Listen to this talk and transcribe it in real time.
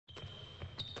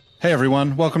Hey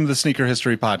everyone, welcome to the Sneaker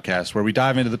History Podcast, where we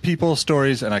dive into the people,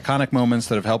 stories, and iconic moments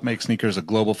that have helped make sneakers a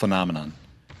global phenomenon.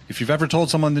 If you've ever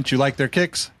told someone that you like their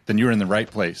kicks, then you're in the right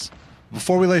place.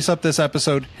 Before we lace up this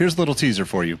episode, here's a little teaser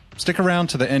for you. Stick around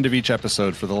to the end of each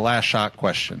episode for the last shot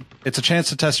question. It's a chance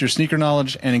to test your sneaker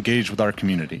knowledge and engage with our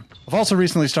community. I've also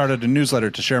recently started a newsletter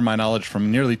to share my knowledge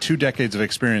from nearly 2 decades of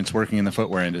experience working in the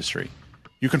footwear industry.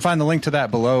 You can find the link to that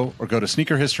below or go to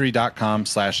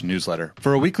sneakerhistory.com/newsletter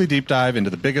for a weekly deep dive into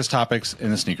the biggest topics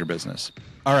in the sneaker business.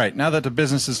 All right, now that the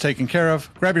business is taken care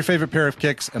of, grab your favorite pair of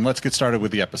kicks and let's get started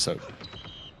with the episode.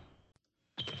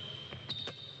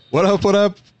 What up, what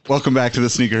up? Welcome back to the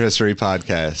Sneaker History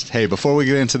Podcast. Hey, before we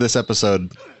get into this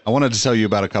episode, I wanted to tell you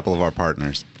about a couple of our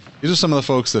partners. These are some of the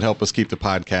folks that help us keep the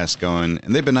podcast going,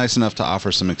 and they've been nice enough to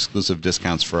offer some exclusive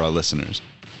discounts for our listeners.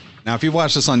 Now, if you've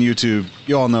watched us on YouTube,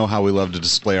 you all know how we love to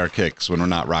display our kicks when we're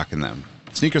not rocking them.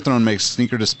 Sneaker Throne makes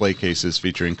sneaker display cases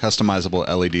featuring customizable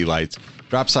LED lights,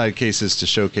 drop side cases to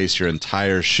showcase your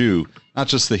entire shoe, not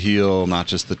just the heel, not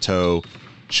just the toe,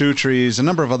 shoe trees, a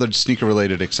number of other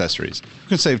sneaker-related accessories. You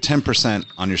can save 10%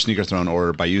 on your Sneaker Throne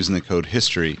order by using the code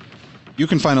HISTORY. You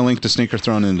can find a link to Sneaker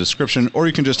Throne in the description, or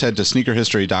you can just head to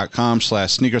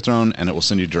sneakerhistory.com/sneakerthrone and it will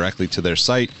send you directly to their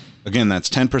site. Again, that's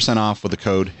 10% off with the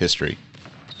code HISTORY.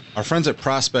 Our friends at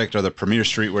Prospect are the premier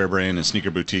streetwear brand and sneaker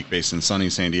boutique based in sunny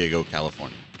San Diego,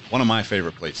 California. One of my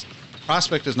favorite places.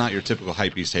 Prospect is not your typical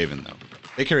hypebeast haven, though.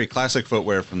 They carry classic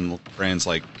footwear from brands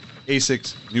like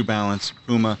Asics, New Balance,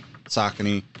 Puma,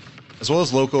 Saucony, as well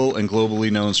as local and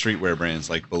globally known streetwear brands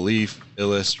like Belief,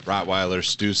 Illust, Rottweiler,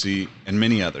 Stussy, and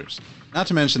many others. Not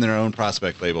to mention their own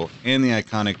Prospect label and the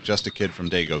iconic Just a Kid from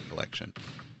Dago collection.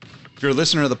 If you're a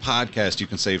listener of the podcast, you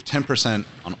can save 10%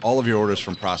 on all of your orders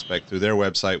from Prospect through their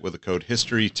website with the code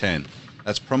HISTORY10.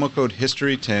 That's promo code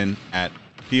HISTORY10 at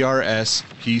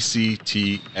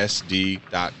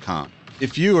prspctsd.com.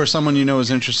 If you or someone you know is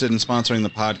interested in sponsoring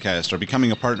the podcast or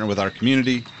becoming a partner with our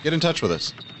community, get in touch with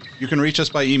us. You can reach us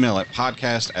by email at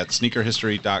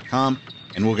podcast@sneakerhistory.com,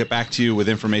 and we'll get back to you with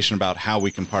information about how we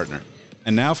can partner.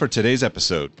 And now for today's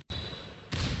episode.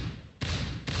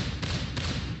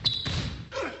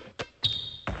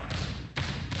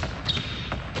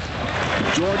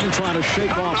 Jordan trying to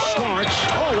shake off Starks.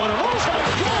 Oh, what a move!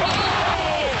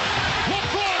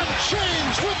 LeBron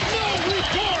James with no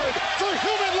regard for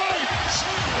human life.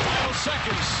 Final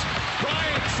seconds.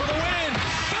 Bryant for the win.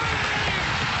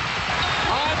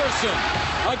 Iverson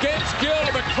against Gill.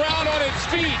 The crowd on its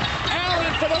feet.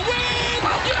 Allen for the win.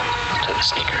 Welcome to the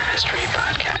Sneaker History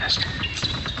Podcast.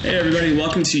 Hey everybody,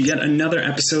 welcome to yet another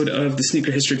episode of the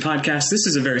Sneaker History Podcast. This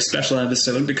is a very special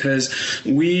episode because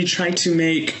we try to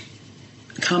make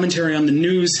commentary on the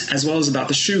news as well as about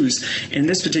the shoes. In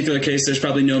this particular case, there's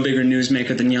probably no bigger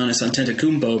newsmaker than Giannis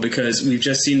Antetokounmpo because we've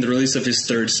just seen the release of his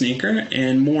 3rd sneaker,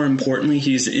 and more importantly,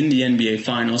 he's in the NBA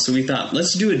Finals. So we thought,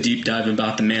 let's do a deep dive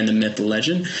about the man, the myth, the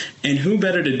legend, and who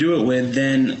better to do it with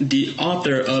than the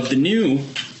author of the new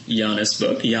Giannis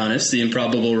book, Giannis, The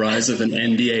Improbable Rise of an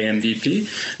NBA MVP,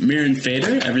 Mirin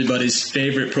Fader, everybody's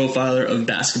favorite profiler of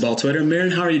basketball Twitter.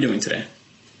 Mirin, how are you doing today?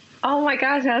 Oh my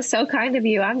gosh, that was so kind of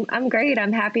you. I'm great.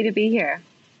 I'm happy to be here.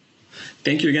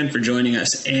 Thank you again for joining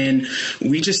us. And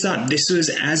we just thought this was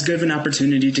as good of an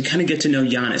opportunity to kind of get to know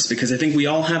Giannis, because I think we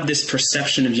all have this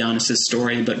perception of Giannis's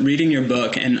story, but reading your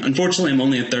book, and unfortunately I'm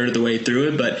only a third of the way through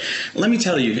it, but let me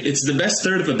tell you, it's the best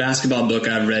third of a basketball book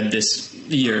I've read this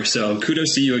year. So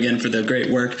kudos to you again for the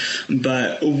great work.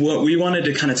 But what we wanted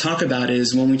to kind of talk about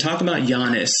is when we talk about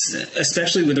Giannis,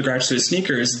 especially with regards to his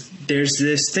sneakers, there's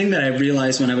this thing that I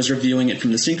realized when I was reviewing it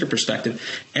from the sneaker perspective.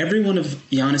 Every one of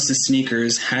Giannis's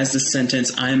sneakers has the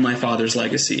sentence, "I am my father's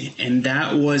legacy." And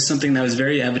that was something that was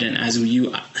very evident as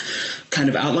you kind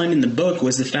of outlined in the book,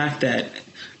 was the fact that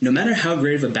no matter how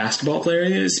great of a basketball player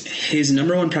he is, his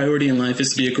number one priority in life is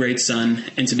to be a great son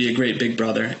and to be a great big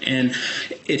brother. And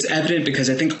it's evident because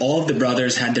I think all of the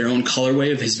brothers had their own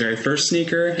colorway of his very first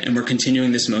sneaker, and we're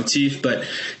continuing this motif. But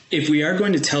if we are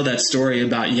going to tell that story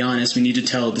about Giannis, we need to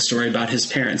tell the story about his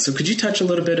parents. So could you touch a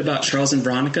little bit about Charles and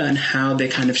Veronica and how they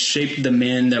kind of shaped the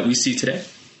man that we see today?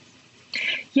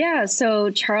 Yeah, so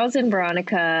Charles and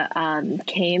Veronica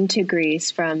came to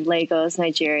Greece from Lagos,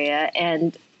 Nigeria,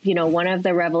 and you know, one of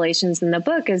the revelations in the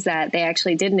book is that they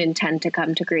actually didn't intend to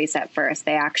come to Greece at first.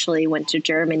 They actually went to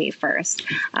Germany first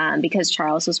because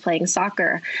Charles was playing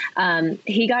soccer.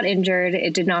 He got injured.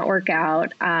 It did not work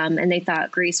out. And they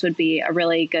thought Greece would be a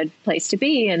really good place to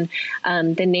be. And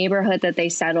the neighborhood that they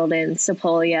settled in,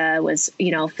 Sepolia, was,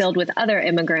 you know, filled with other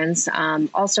immigrants,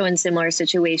 also in similar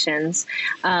situations.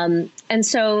 And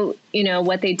so, you know,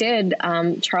 what they did,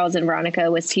 Charles and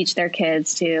Veronica, was teach their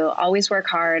kids to always work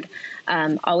hard,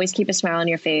 always keep a smile on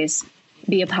your face,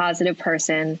 be a positive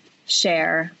person,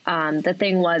 share. The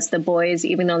thing was, the boys,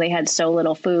 even though they had so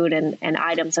little food and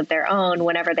items of their own,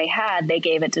 whenever they had, they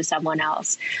gave it to someone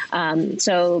else.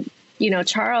 So,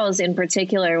 Charles in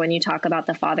particular, when you talk about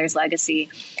the father's legacy,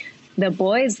 the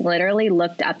boys literally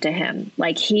looked up to him.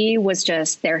 Like, he was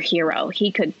just their hero.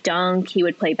 He could dunk. He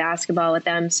would play basketball with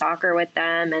them, soccer with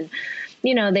them. And,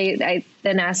 the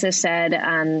NASA said,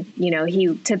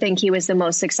 to think he was the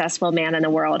most successful man in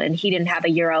the world and he didn't have a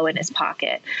euro in his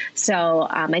pocket. So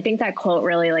I think that quote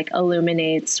really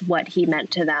illuminates what he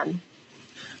meant to them.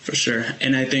 For sure.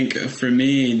 And I think for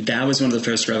me, that was one of the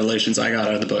first revelations I got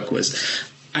out of the book was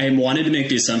I wanted to make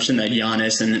the assumption that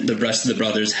Giannis and the rest of the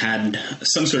brothers had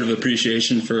some sort of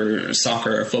appreciation for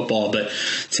soccer or football, but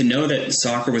to know that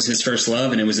soccer was his first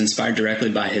love and it was inspired directly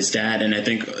by his dad. And I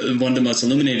think one of the most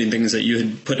illuminating things that you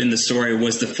had put in the story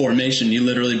was the formation. You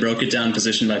literally broke it down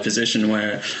position by position,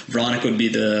 where Veronica would be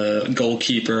the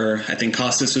goalkeeper. I think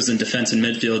Costas was in defense and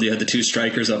midfield. You had the two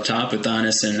strikers up top with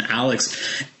Giannis and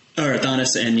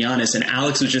Giannis, and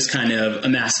Alex was just kind of a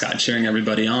mascot cheering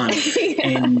everybody on. Yeah.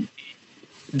 And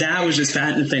that was just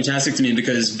fantastic to me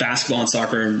because basketball and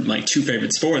soccer are my two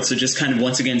favorite sports. So just kind of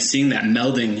once again seeing that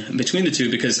melding between the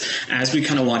two, because as we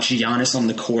kind of watch Giannis on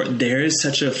the court, there is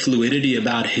such a fluidity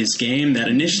about his game that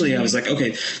initially I was like,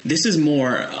 okay, this is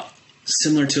more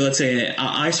similar to, let's say, an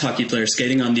ice hockey player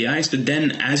skating on the ice. But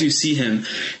then as you see him,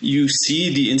 you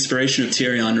see the inspiration of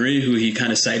Thierry Henry, who he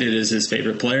kind of cited as his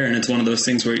favorite player. And it's one of those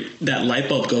things where that light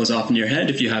bulb goes off in your head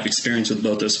if you have experience with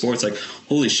both those sports. Like,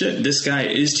 holy shit, this guy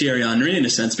is Thierry Henry in a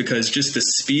sense, because just the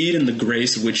speed and the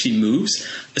grace of which he moves,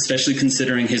 especially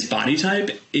considering his body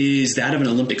type, is that of an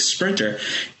Olympic sprinter.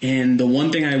 And the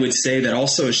one thing I would say that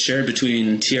also is shared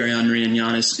between Thierry Henry and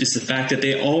Giannis is the fact that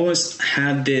they always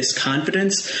have this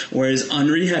confidence, whereas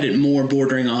Henry had it more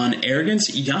bordering on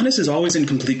arrogance. Giannis is always in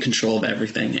complete control of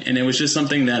everything. And it was just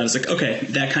something that I was like, okay,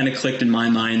 that kind of clicked in my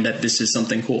mind that this is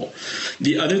something cool.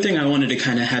 The other thing I wanted to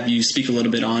kind of have you speak a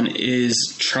little bit on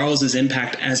is Charles's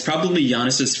impact as probably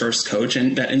Giannis's first coach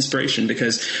and that inspiration,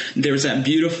 because there was that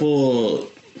beautiful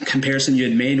comparison you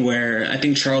had made where I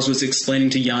think Charles was explaining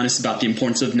to Giannis about the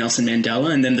importance of Nelson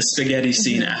Mandela and then the spaghetti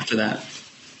scene after that.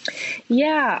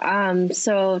 Yeah.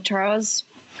 So Charles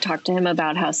talked to him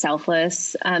about how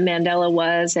selfless Mandela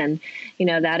was. And,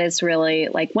 that is really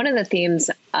one one of the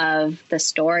themes of the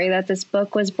story that this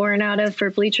book was born out of for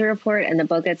Bleacher Report, and the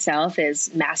book itself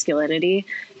is masculinity.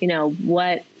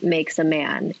 What makes a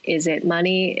man? Is it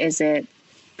money? Is it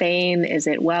fame? Is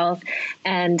it wealth?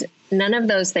 And none of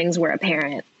those things were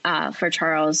apparent for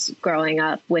Charles growing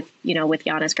up with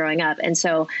Giannis growing up. And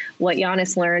so what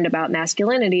Giannis learned about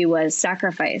masculinity was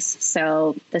sacrifice.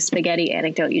 So the spaghetti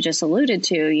anecdote you just alluded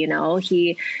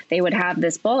to, they would have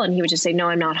this bowl and he would just say, no,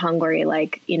 I'm not hungry. I'm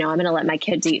going to let my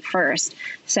kids eat first.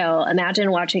 So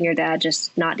imagine watching your dad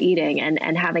just not eating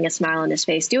and having a smile on his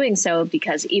face doing so,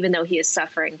 because even though he is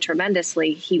suffering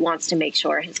tremendously, he wants to make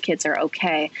sure his kids are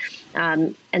okay.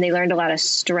 And they learned a lot of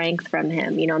strength from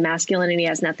him. Masculinity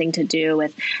has nothing to do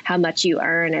with how much you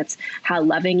earn. It's how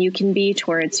loving you can be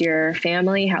towards your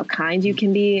family, how kind you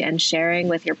can be, and sharing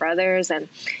with your brothers. And,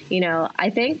 I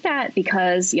think that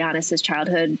because Giannis's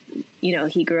childhood,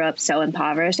 he grew up so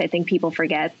impoverished, I think people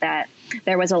forget that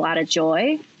there was a lot of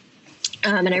joy.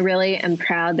 And I really am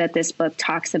proud that this book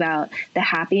talks about the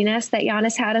happiness that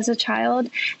Giannis had as a child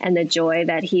and the joy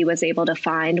that he was able to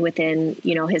find within,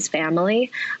 his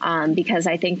family, because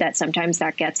I think that sometimes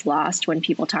that gets lost when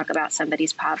people talk about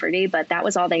somebody's poverty, but that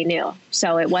was all they knew.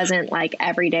 So it wasn't like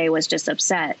every day was just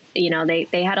upset.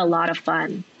 They had a lot of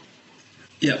fun.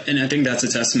 Yeah, and I think that's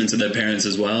a testament to their parents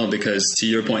as well, because to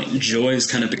your point, joy has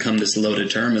kind of become this loaded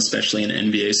term, especially in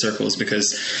NBA circles,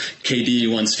 because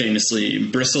KD once famously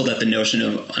bristled at the notion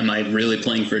of, am I really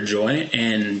playing for joy?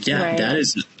 And right. That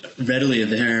is readily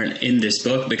apparent in this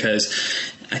book, because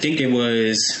I think it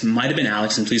might have been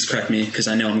Alex, and please correct me because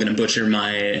I know I'm going to butcher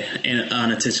my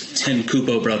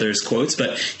Antetokounmpo brothers quotes,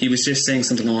 but he was just saying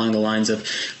something along the lines of,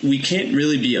 we can't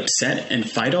really be upset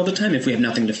and fight all the time if we have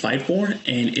nothing to fight for.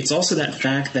 And it's also that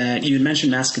fact that you had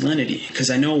mentioned masculinity, because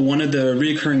I know one of the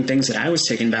recurring things that I was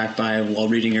taken back by while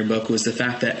reading your book was the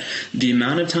fact that the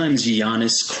amount of times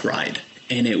Giannis cried.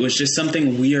 And it was just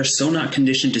something we are so not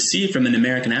conditioned to see from an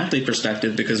American athlete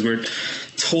perspective, because we're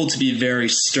told to be very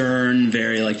stern,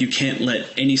 very you can't let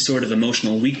any sort of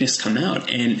emotional weakness come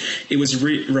out. And it was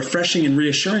refreshing and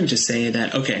reassuring to say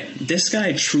that, okay, this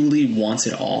guy truly wants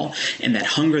it all. And that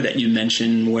hunger that you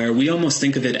mentioned, where we almost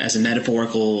think of it as a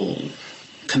metaphorical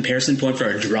comparison point for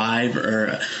a drive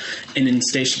or an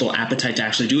insatiable appetite to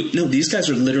actually do it. No, these guys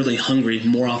are literally hungry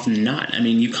more often than not. I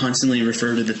mean, you constantly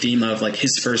refer to the theme of like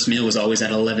his first meal was always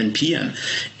at 11 p.m.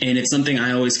 And it's something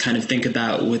I always kind of think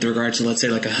about with regard to, let's say,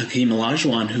 like a Hakeem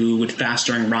Olajuwon who would fast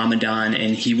during Ramadan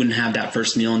and he wouldn't have that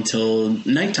first meal until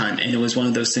nighttime. And it was one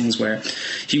of those things where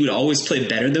he would always play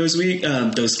better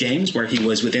those games where he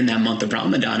was within that month of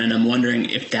Ramadan. And I'm wondering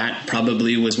if that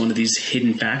probably was one of these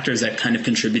hidden factors that kind of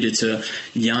contributed to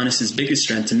Giannis's biggest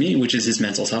strength to me, which is his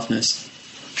mental toughness.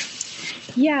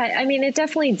 Yeah, I mean, it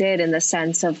definitely did in the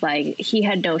sense of like he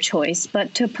had no choice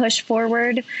but to push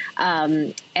forward,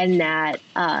 and that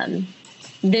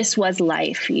this was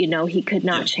life. You know, he could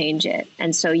not change it,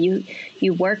 and so you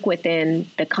work within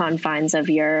the confines of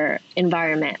your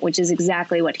environment, which is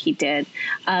exactly what he did.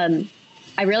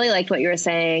 I really liked what you were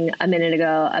saying a minute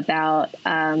ago about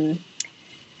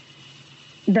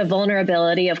the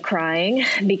vulnerability of crying,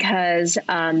 because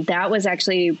that was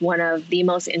actually one of the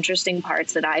most interesting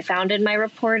parts that I found in my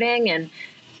reporting. And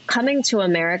coming to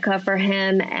America for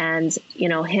him, and, you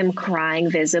know, him crying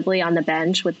visibly on the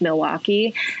bench with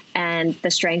Milwaukee, and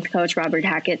the strength coach, Robert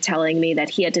Hackett, telling me that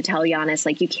he had to tell Giannis,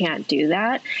 like, you can't do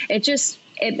that.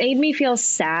 It made me feel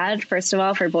sad, first of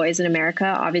all, for boys in America.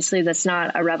 Obviously, that's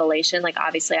not a revelation. Like,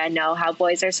 obviously, I know how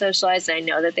boys are socialized, and I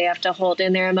know that they have to hold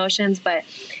in their emotions. But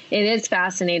it is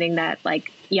fascinating that,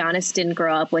 like, Giannis didn't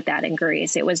grow up with that in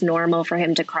Greece. It was normal for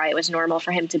him to cry. It was normal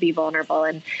for him to be vulnerable.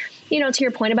 And, you know, to your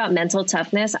point about mental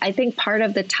toughness, I think part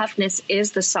of the toughness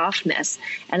is the softness.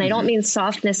 And I don't mean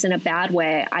softness in a bad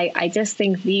way. I just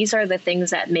think these are the things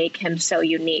that make him so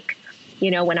unique. You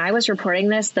know, when I was reporting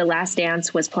this, The Last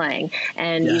Dance was playing,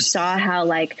 and you saw how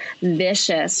like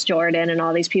vicious Jordan and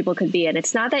all these people could be. And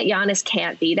it's not that Giannis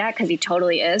can't be that, because he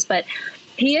totally is, but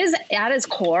he is at his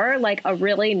core like a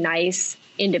really nice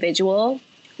individual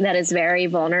that is very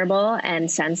vulnerable and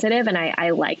sensitive. And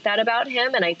I like that about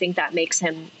him. And I think that makes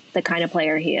him the kind of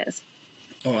player he is.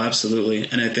 Oh, absolutely.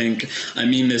 And I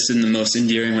mean this in the most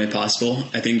endearing way possible.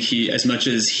 I think he, as much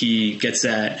as he gets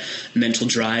that mental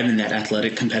drive and that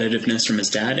athletic competitiveness from his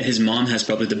dad, his mom has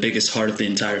probably the biggest heart of the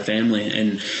entire family.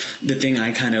 And the thing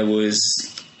I kind of was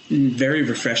very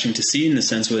refreshing to see in the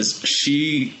sense was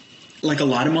she, like a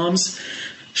lot of moms,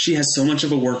 she has so much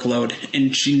of a workload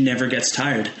and she never gets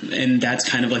tired. And that's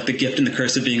kind of like the gift and the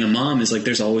curse of being a mom, is like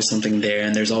there's always something there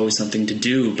and there's always something to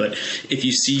do. But if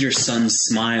you see your son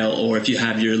smile, or if you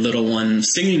have your little one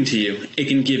singing to you, it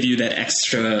can give you that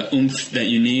extra oomph that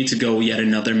you need to go yet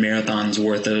another marathon's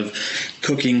worth of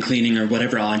cooking, cleaning, or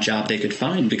whatever odd job they could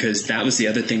find. Because that was the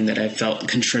other thing that I felt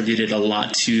contributed a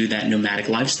lot to that nomadic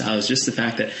lifestyle, is just the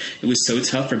fact that it was so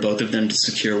tough for both of them to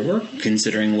secure work,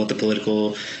 considering what the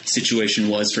political situation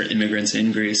was for immigrants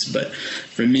in Greece. But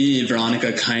for me,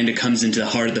 Veronica kind of comes into the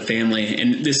heart of the family.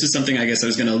 And this is something I guess I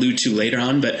was going to allude to later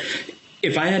on, but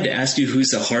if I had to ask you who's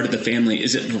the heart of the family,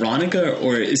 is it Veronica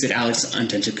or is it Alex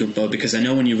Antetokounmpo? Because I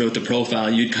know when you wrote the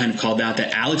profile, you'd kind of called out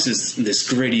that Alex is this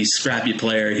gritty, scrappy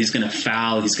player. He's going to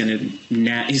foul. He's going to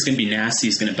be nasty.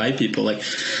 He's going to bite people. Like,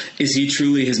 is he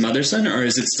truly his mother's son, or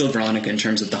is it still Veronica in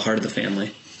terms of the heart of the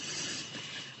family?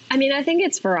 I mean, I think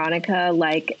it's Veronica.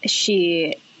 Like,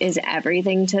 she is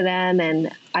everything to them.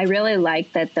 And I really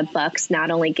like that the Bucks not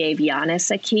only gave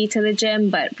Giannis a key to the gym,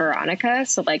 but Veronica.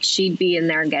 So like she'd be in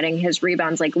there getting his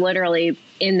rebounds, like literally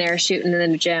in there shooting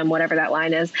in the gym, whatever that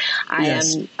line is.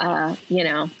 Yes. I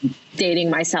am,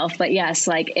 dating myself, but yes,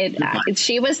 like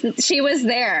she was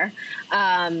there.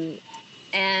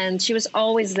 And she was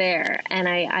always there. And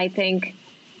I think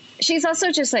she's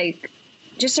also just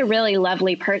a really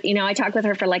lovely person. You know, I talked with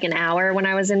her for like an hour when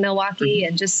I was in Milwaukee,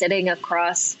 and just sitting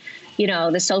across,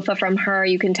 the sofa from her,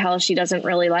 you can tell she doesn't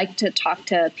really like to talk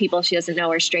to people she doesn't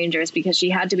know or strangers, because she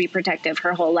had to be protective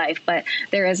her whole life. But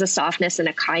there is a softness and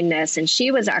a kindness. And she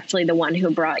was actually the one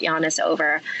who brought Giannis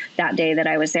over that day that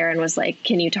I was there, and was like,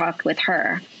 can you talk with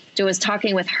her? So I was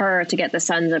talking with her to get the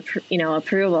Suns,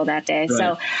 approval that day. Right.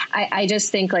 So I just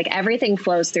think like everything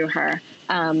flows through her.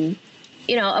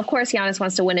 Of course, Giannis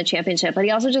wants to win a championship, but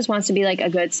he also just wants to be like a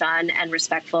good son and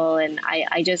respectful. And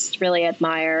I just really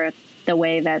admire the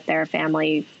way that their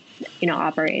family,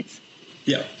 operates.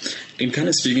 Yeah. And kind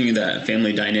of speaking of that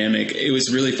family dynamic, it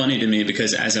was really funny to me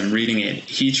because as I'm reading it,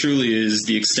 he truly is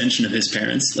the extension of his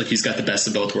parents. Like, he's got the best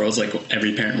of both worlds, like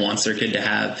every parent wants their kid to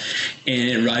have. And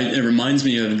it reminds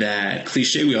me of that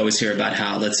cliche we always hear about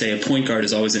how, let's say, a point guard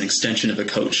is always an extension of a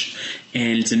coach.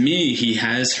 And to me, he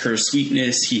has her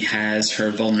sweetness, he has her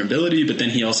vulnerability, but then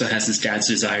he also has his dad's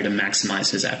desire to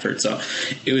maximize his effort. So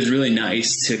it was really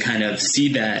nice to kind of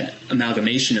see that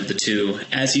amalgamation of the two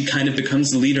as he kind of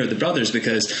becomes the leader of the brothers,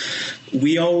 because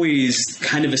we always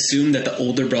kind of assume that the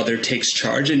older brother takes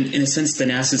charge. And in a sense,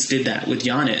 Thanasis did that with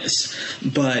Giannis.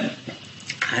 But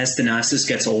as Thanasis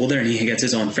gets older and he gets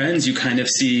his own friends, you kind of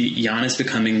see Giannis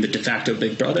becoming the de facto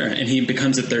big brother, and he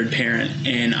becomes a third parent.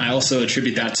 And I also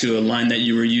attribute that to a line that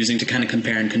you were using to kind of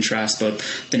compare and contrast both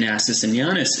Thanasis and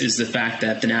Giannis, is the fact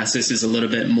that Thanasis is a little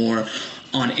bit more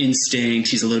on instinct.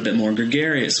 He's a little bit more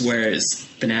gregarious, whereas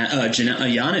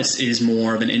Giannis is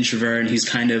more of an introvert, and he's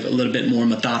kind of a little bit more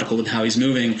methodical with how he's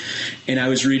moving. And I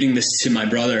was reading this to my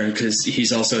brother because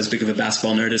he's also as big of a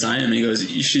basketball nerd as I am. And he goes,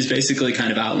 she's basically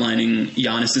kind of outlining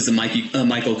Giannis as the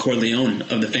Michael Corleone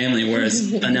of the family,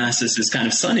 whereas Thanasis is kind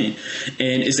of Sonny.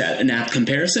 And is that an apt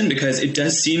comparison? Because it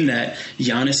does seem that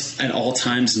Giannis at all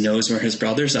times knows where his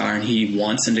brothers are, and he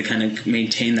wants them to kind of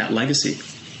maintain that legacy.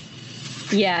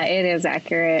 Yeah, it is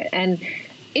accurate. And,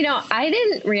 you know, I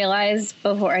didn't realize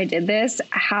before I did this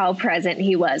how present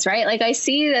he was, right? Like, I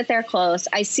see that they're close.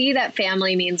 I see that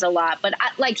family means a lot. But,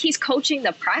 he's coaching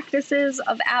the practices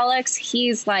of Alex.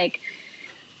 He's like,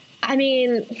 I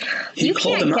mean, you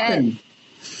can't get...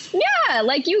 Yeah,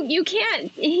 like you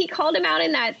can't. He called him out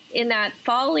in that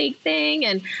fall league thing,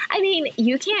 and I mean,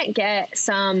 you can't get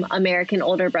some American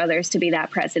older brothers to be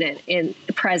that present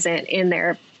in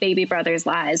their baby brothers'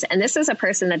 lives. And this is a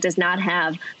person that does not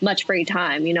have much free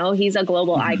time. You know, he's a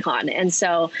global icon, and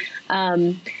so.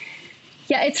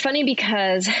 Yeah, it's funny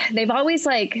because they've always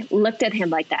looked at him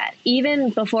like that. Even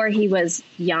before he was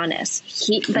Giannis,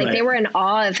 they were in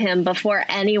awe of him before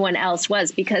anyone else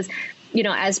was, because, you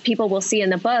know, as people will see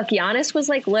in the book, Giannis was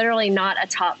literally not a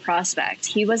top prospect.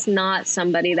 He was not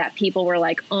somebody that people were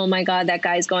like, oh my God, that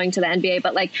guy's going to the NBA.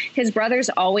 But his brothers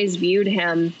always viewed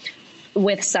him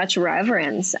with such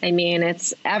reverence. I mean,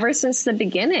 it's ever since the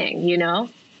beginning, you know?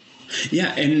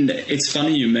 Yeah, and it's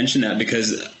funny you mention that,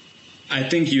 because I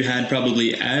think you had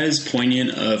probably as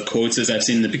poignant of quotes as I've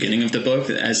seen in the beginning of the book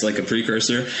as a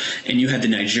precursor. And you had the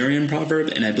Nigerian proverb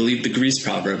and I believe the Greece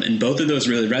proverb. And both of those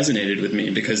really resonated with me,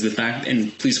 because the fact,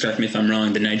 and please correct me if I'm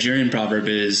wrong, the Nigerian proverb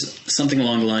is something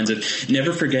along the lines of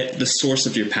never forget the source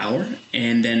of your power.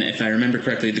 And then if I remember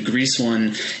correctly, the Greece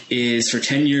one is for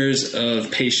 10 years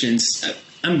of patience.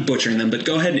 I'm butchering them, but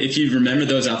go ahead if you remember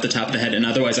those off the top of the head, and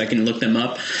otherwise I can look them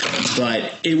up.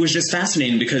 But it was just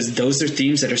fascinating because those are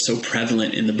themes that are so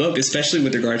prevalent in the book, especially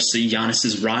with regards to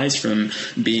Giannis's rise from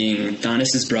being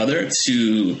Giannis's brother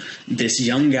to this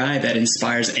young guy that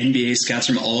inspires NBA scouts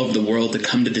from all over the world to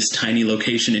come to this tiny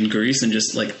location in Greece and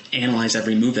just analyze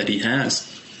every move that he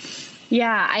has.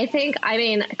 Yeah, I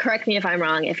mean, correct me if I'm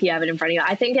wrong if you have it in front of you.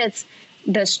 I think it's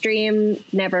the stream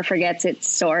never forgets its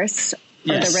source,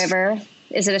 or the river.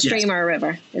 Is it a stream or a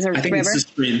river? Is it a river? I think it's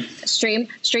a stream.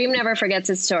 Stream never forgets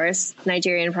its source,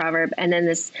 Nigerian proverb. And then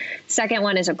this second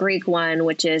one is a Greek one,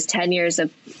 which is 10 years of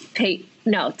 10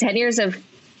 years of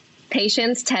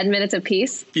patience, 10 minutes of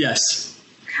peace. Yes.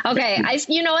 Okay.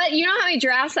 You know what? You know how many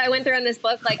drafts I went through in this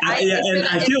book?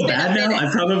 I feel bad now. I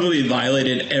probably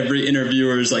violated every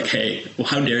interviewer's hey, well,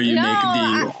 how dare you make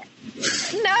the...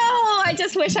 I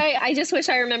just wish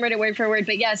I remembered it word for word.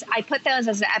 But yes, I put those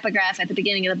as an epigraph at the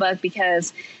beginning of the book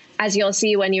because, as you'll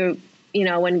see when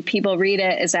when people read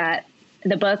it, is that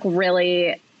the book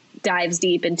really dives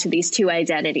deep into these two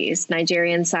identities,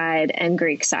 Nigerian side and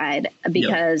Greek side,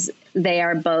 because they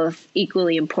are both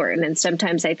equally important. And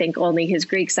sometimes I think only his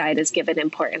Greek side is given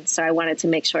importance. So I wanted to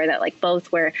make sure that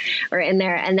both were in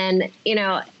there. And then,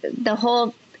 the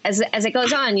whole... As it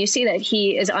goes on, you see that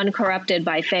he is uncorrupted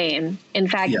by fame. In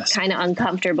fact, kind of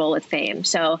uncomfortable with fame.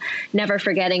 So never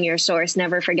forgetting your source,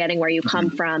 never forgetting where you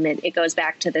come from. It goes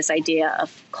back to this idea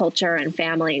of culture and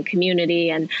family and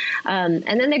community. And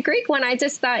then the Greek one, I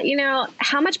just thought,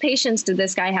 how much patience did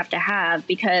this guy have to have?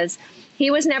 Because he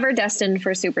was never destined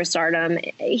for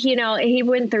superstardom. He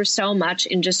went through so much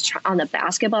in just on the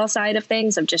basketball side of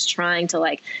things, of just trying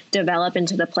to develop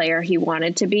into the player he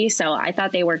wanted to be. So I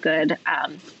thought they were good,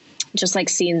 just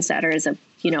scene setters of,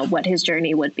 what his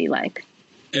journey would be like.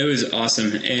 It was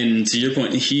awesome. And to your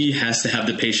point, he has to have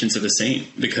the patience of a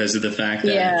saint because of the fact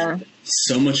that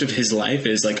so much of his life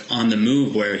is on the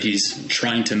move, where he's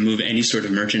trying to move any sort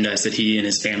of merchandise that he and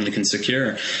his family can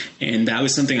secure. And that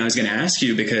was something I was going to ask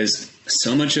you, because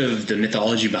so much of the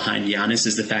mythology behind Giannis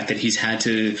is the fact that he's had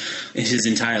to, his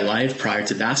entire life prior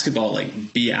to basketball,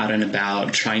 be out and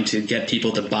about trying to get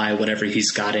people to buy whatever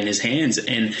he's got in his hands.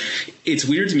 And it's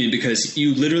weird to me because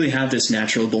you literally have this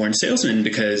natural born salesman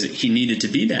because he needed to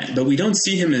be that, but we don't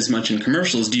see him as much in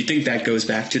commercials. Do you think that goes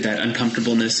back to that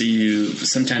uncomfortableness that you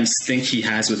sometimes think he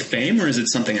has with fame, or is it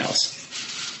something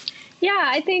else? Yeah,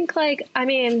 I think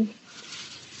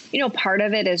part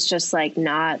of it is just like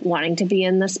not wanting to be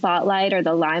in the spotlight or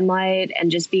the limelight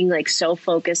and just being like so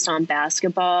focused on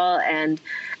basketball and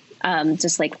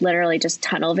just like literally just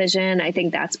tunnel vision. I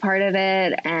think that's part of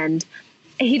it. And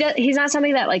he's not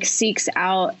somebody that like seeks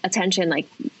out attention, like,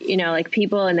 like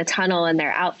people in the tunnel and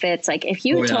their outfits. Like if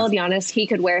you told Giannis he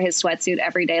could wear his sweatsuit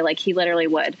every day, like he literally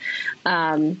would.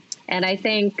 And I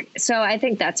think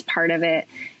that's part of it.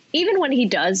 Even when he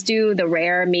does do the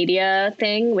rare media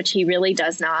thing, which he really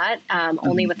does not,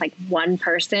 only with like one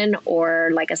person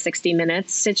or like a 60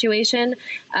 Minutes situation,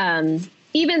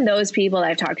 even those people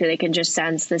I've talked to, they can just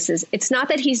sense it's not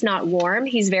that he's not warm.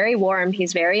 He's very warm.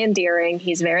 He's very endearing.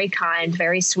 He's very kind,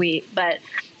 very sweet. But,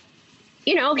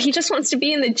 he just wants to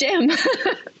be in the gym.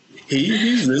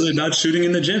 He's really about shooting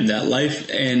in the gym, that life.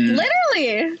 And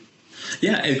literally.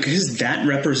 Yeah, because that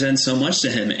represents so much to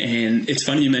him. And it's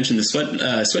funny you mentioned the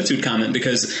sweatsuit comment,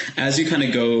 because as you kind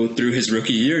of go through his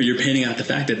rookie year, you're painting out the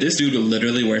fact that this dude will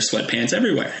literally wear sweatpants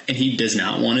everywhere, and he does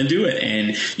not want to do it.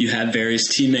 And you have various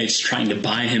teammates trying to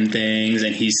buy him things,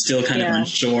 and he's still kind of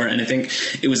unsure. And I think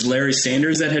it was Larry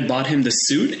Sanders that had bought him the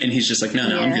suit, and he's just like,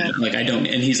 no, I'm good. Like, I don't.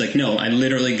 And he's like, no, I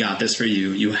literally got this for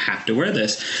you. You have to wear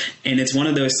this. And it's one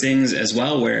of those things as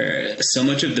well where so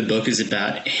much of the book is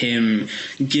about him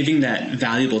giving that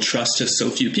valuable trust to so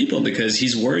few people, because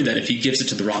he's worried that if he gives it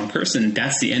to the wrong person,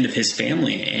 that's the end of his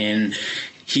family. And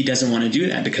he doesn't want to do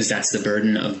that, because that's the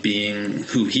burden of being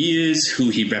who he is,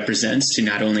 who he represents to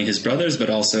not only his brothers, but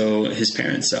also his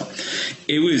parents. So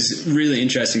it was really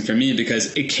interesting for me,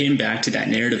 because it came back to that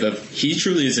narrative of he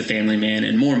truly is a family man,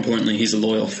 and more importantly, he's a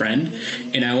loyal friend.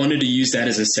 And I wanted to use that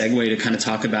as a segue to kind of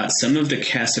talk about some of the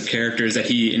cast of characters that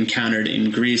he encountered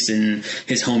in Greece, in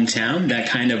his hometown, that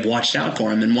kind of watched out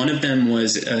for him. And one of them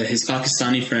was his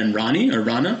Pakistani friend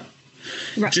Rana.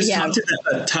 Just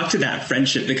talk to that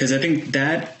friendship, because I think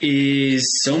that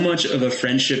is so much of a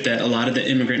friendship that a lot of the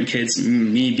immigrant kids,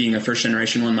 me being a first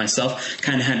generation one myself,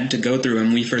 kind of had to go through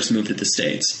when we first moved to the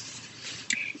States.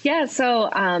 Yeah. So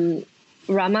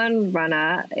Rahman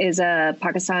Rana is a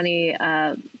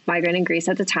Pakistani migrant in Greece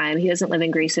at the time. He doesn't live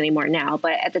in Greece anymore now,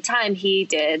 but at the time he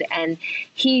did. And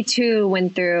he too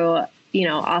went through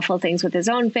awful things with his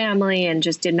own family and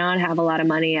just did not have a lot of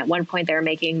money. At one point, they were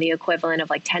making the equivalent of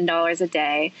like $10 a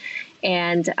day.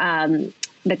 And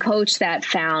the coach that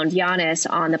found Giannis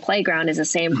on the playground is the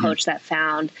same coach that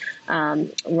found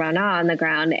Rana on the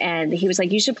ground. And he was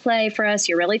like, you should play for us.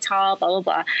 You're really tall, blah, blah,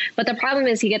 blah. But the problem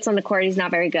is he gets on the court. He's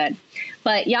not very good.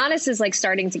 But Giannis is like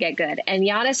starting to get good. And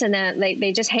Giannis and then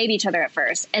they just hate each other at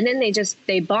first. And then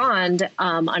they bond,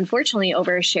 unfortunately,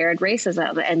 over shared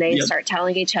racism. And they start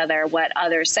telling each other what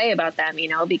others say about them,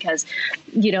 because,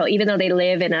 even though they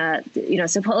live in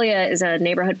Sepolia is a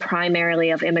neighborhood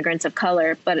primarily of immigrants of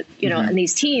color, but, and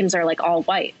these teams are like all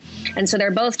white. And so they're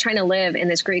both trying to live in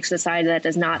this Greek society that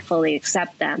does not fully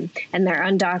accept them. And they're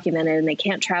undocumented, and they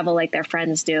can't travel like their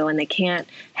friends do. And they can't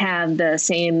have the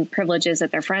same privileges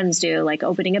that their friends do, like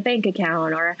opening a bank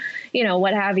account or,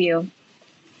 what have you.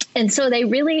 And so they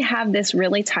really have this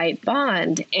really tight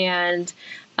bond. And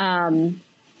I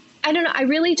don't know, I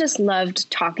really just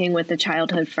loved talking with the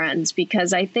childhood friends,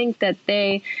 because I think that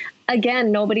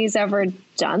nobody's ever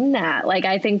done that. Like,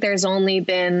 I think there's only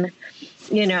been,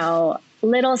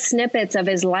 little snippets of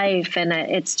his life. And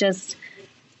it's just,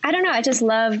 I don't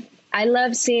know. I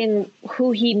love seeing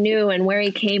who he knew and where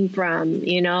he came from,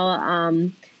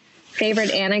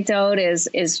 favorite anecdote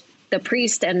is the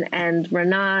priest and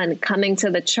Rana coming to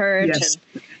the church. Yes,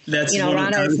 and, that's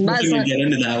Rana is Muslim. Get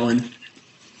into that one.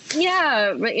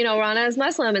 Yeah, Rana is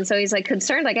Muslim, and so he's like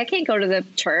concerned, like I can't go to the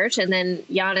church. And then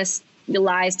Giannis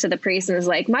lies to the priest and is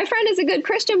like, my friend is a good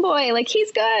Christian boy, like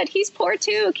he's good, he's poor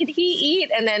too, can he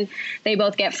eat? And then they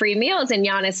both get free meals, and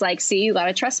Giannis like, see, you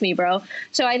gotta trust me, bro.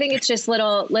 So I think it's just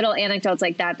little anecdotes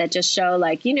like that just show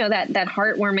like, that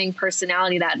heartwarming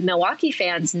personality that Milwaukee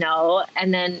fans know,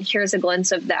 and then here's a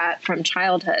glimpse of that from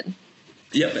childhood.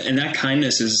 Yep, and that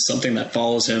kindness is something that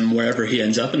follows him wherever he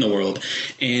ends up in the world.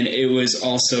 And it was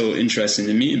also interesting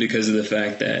to me because of the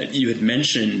fact that you had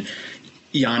mentioned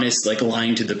Giannis like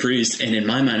lying to the priest, and in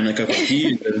my mind I'm like, okay,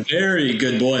 he's a very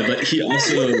good boy, but he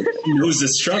also knows the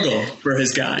struggle for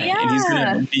his guy, and he's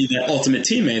going to be that ultimate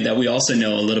teammate that we also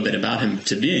know a little bit about him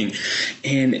to being.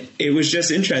 And it was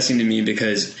just interesting to me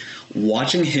because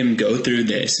watching him go through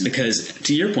this, because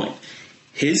to your point,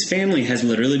 his family has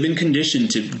literally been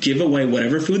conditioned to give away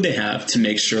whatever food they have to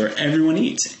make sure everyone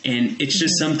eats. And it's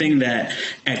just something that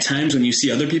at times when you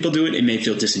see other people do it, it may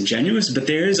feel disingenuous, but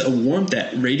there is a warmth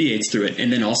that radiates through it.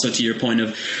 And then also to your point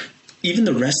of even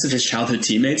the rest of his childhood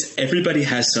teammates, everybody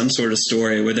has some sort of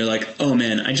story where they're like, oh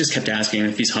man, I just kept asking him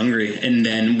if he's hungry. And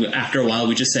then after a while,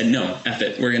 we just said, no, F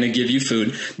it. We're going to give you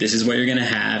food. This is what you're going to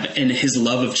have. And his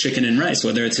love of chicken and rice,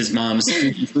 whether it's his mom's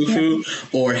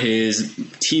fufu or his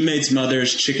teammates'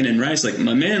 mother's chicken and rice, like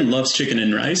my man loves chicken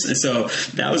and rice. And so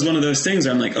that was one of those things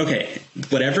where I'm like, okay,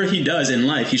 whatever he does in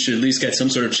life, he should at least get some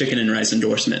sort of chicken and rice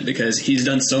endorsement because he's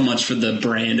done so much for the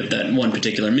brand of that one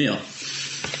particular meal.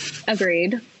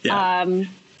 Agreed. Yeah.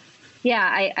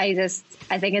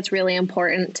 I think it's really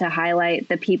important to highlight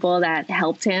the people that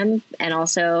helped him and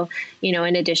also,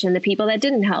 in addition, the people that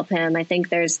didn't help him. I think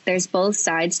there's both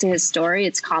sides to his story.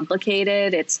 It's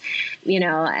complicated. It's,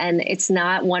 and it's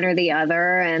not one or the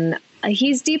other. And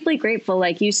he's deeply grateful.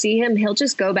 Like you see him, he'll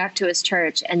just go back to his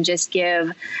church and just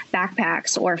give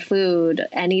backpacks or food.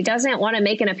 And he doesn't want to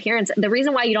make an appearance. The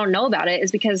reason why you don't know about it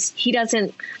is because he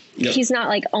doesn't. Yep. He's not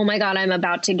like, oh my God, I'm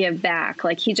about to give back.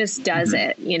 Like he just does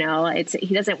it,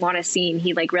 he doesn't want a scene.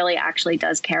 He like really actually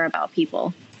does care about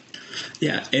people.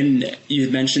 Yeah. And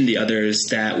you mentioned the others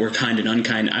that were kind and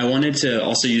unkind. I wanted to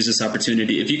also use this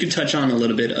opportunity. If you could touch on a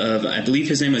little bit of, I believe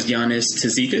his name was Giannis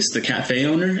Tzidkikas, the cafe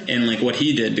owner, and like what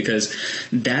he did, because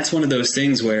that's one of those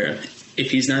things where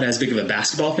if he's not as big of a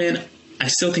basketball fan, I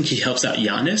still think he helps out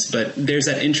Giannis, but there's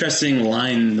that interesting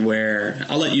line where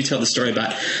I'll let you tell the story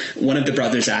about one of the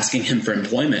brothers asking him for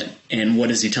employment, and what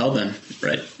does he tell them,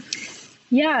 right?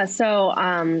 Yeah, so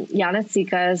Giannis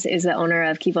Tzidkikas is the owner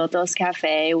of Kivotos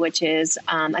Cafe, which is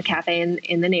a cafe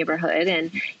in the neighborhood.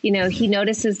 And, he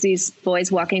notices these boys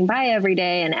walking by every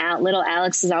day, and little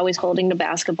Alex is always holding the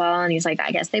basketball. And he's like,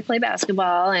 I guess they play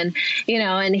basketball. And,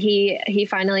 and he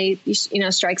finally,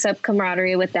 strikes up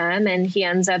camaraderie with them. And he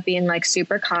ends up being like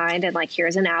super kind and like,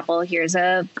 here's an apple, here's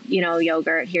a,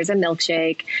 yogurt, here's a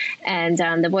milkshake. And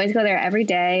the boys go there every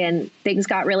day, and things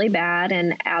got really bad.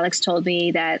 And Alex told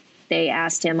me that they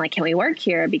asked him, like, can we work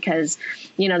here? Because,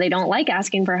 they don't like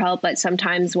asking for help. But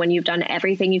sometimes when you've done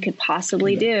everything you could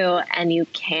possibly do and you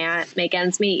can't make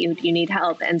ends meet, you need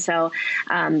help. And so,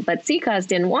 but Tzidkikas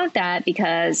didn't want that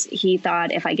because he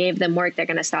thought if I gave them work, they're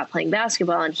going to stop playing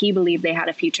basketball. And he believed they had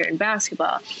a future in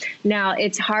basketball. Now,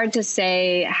 it's hard to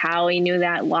say how he knew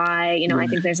that, why. I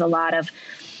think there's a lot of,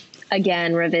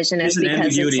 again, revisionist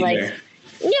because it's like... There.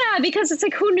 Yeah, because it's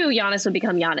like, who knew Giannis would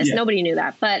become Giannis? Yeah. Nobody knew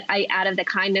that. But out of the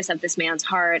kindness of this man's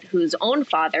heart, whose own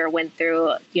father went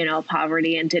through,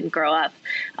 poverty and didn't grow up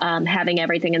having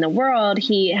everything in the world,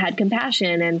 he had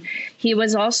compassion. And he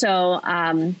was also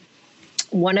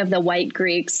one of the white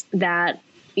Greeks that,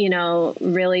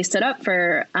 really stood up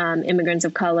for immigrants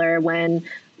of color when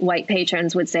white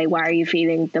patrons would say, why are you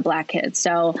feeding the black kids?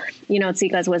 So,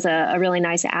 Tzidkikas was a really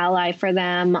nice ally for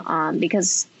them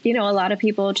because, a lot of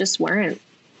people just weren't.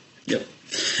 Yep.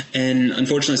 And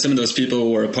unfortunately, some of those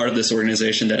people were a part of this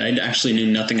organization that I actually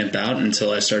knew nothing about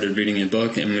until I started reading a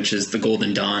book, and which is the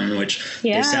Golden Dawn, which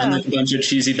they sound like a bunch of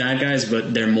cheesy bad guys,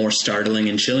 but they're more startling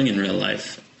and chilling in real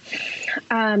life.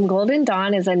 Golden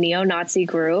Dawn is a neo-Nazi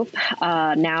group,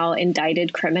 now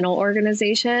indicted criminal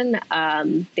organization.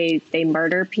 They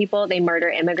murder people. They murder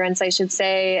immigrants, I should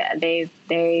say.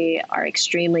 They are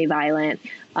extremely violent.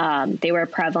 They were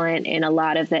prevalent in a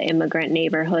lot of the immigrant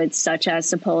neighborhoods, such as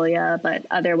Sepolia, but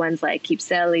other ones like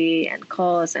Kypseli and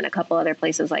Kos and a couple other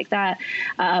places like that.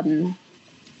 And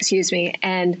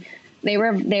they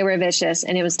were vicious,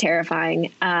 and it was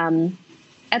terrifying.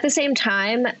 At the same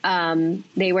time,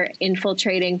 they were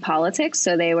infiltrating politics.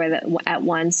 So they were at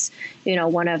once,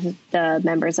 one of the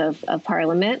members of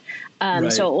parliament.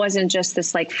 Right. So it wasn't just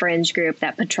this like fringe group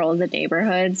that patrolled the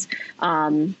neighborhoods.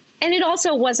 And it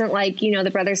also wasn't like, the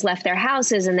brothers left their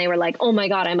houses and they were like, oh my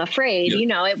God, I'm afraid.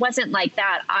 Yep. It wasn't like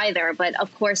that either. But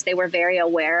of course, they were very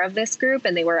aware of this group,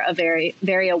 and they were very,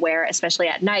 very aware, especially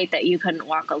at night, that you couldn't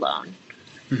walk alone.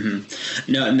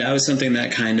 Mm-hmm. No, and that was something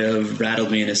that kind of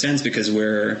rattled me in a sense, because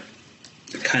we're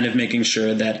kind of making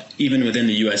sure that even within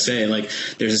the USA, like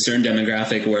there's a certain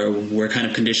demographic where we're kind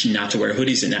of conditioned not to wear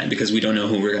hoodies at night because we don't know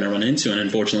who we're going to run into. And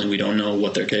unfortunately, we don't know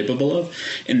what they're capable of.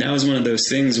 And that was one of those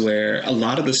things where a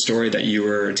lot of the story that you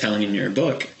were telling in your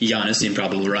book, Giannis, the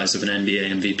Improbable Rise of an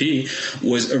NBA MVP,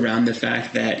 was around the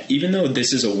fact that even though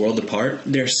this is a world apart,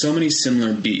 there are so many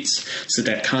similar beats. So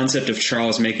that concept of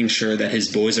Charles making sure that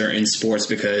his boys are in sports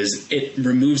because it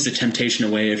removes the temptation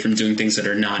away from doing things that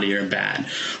are naughty or bad.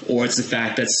 Or it's the fact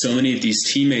fact that so many of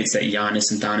these teammates that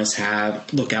Giannis and Giannis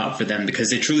have look out for them because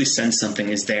they truly sense something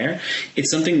is there. It's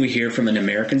something we hear from an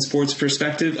American sports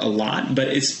perspective a lot, but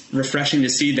it's refreshing to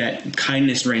see that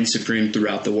kindness reigns supreme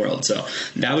throughout the world. So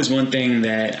that was one thing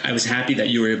that I was happy that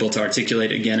you were able to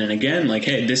articulate again and again, like,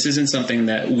 hey, this isn't something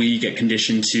that we get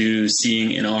conditioned to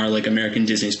seeing in our like American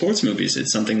Disney sports movies.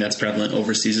 It's something that's prevalent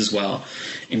overseas as well.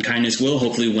 And kindness will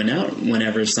hopefully win out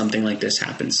whenever something like this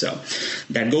happens. So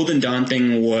that Golden Dawn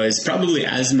thing was probably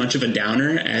as much of a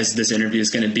downer as this interview is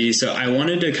going to be. So I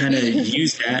wanted to kind of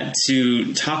use that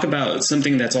to talk about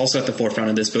something that's also at the forefront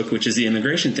of this book, which is the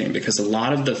immigration thing, because a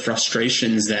lot of the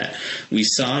frustrations that we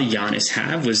saw Giannis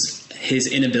have was his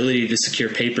inability to secure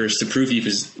papers to prove he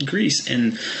was Greece.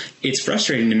 And it's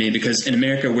frustrating to me because in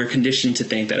America, we're conditioned to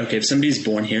think that, okay, if somebody's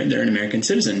born here, they're an American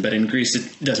citizen. But in Greece,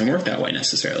 it doesn't work that way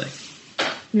necessarily.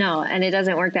 No, and it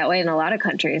doesn't work that way in a lot of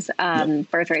countries.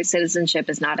 Birthright citizenship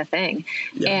is not a thing.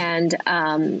 Yeah.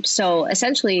 And so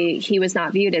essentially he was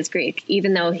not viewed as Greek,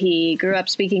 even though he grew up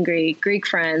speaking Greek, Greek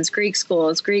friends, Greek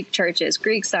schools, Greek churches,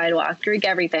 Greek sidewalk, Greek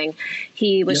everything.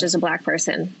 He was just a black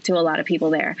person to a lot of people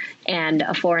there and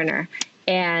a foreigner.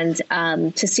 And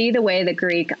to see the way the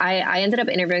Greek, I ended up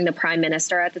interviewing the prime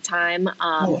minister at the time.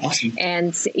 Awesome.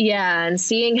 And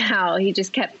seeing how he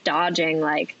just kept dodging,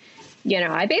 like, you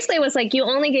know, I basically was like, you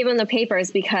only gave him the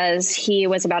papers because he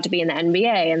was about to be in the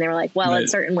NBA. And they were like, well, It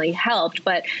certainly helped.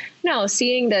 But no,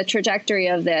 seeing the trajectory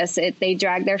of this, they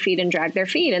dragged their feet.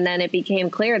 And then it became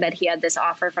clear that he had this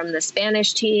offer from the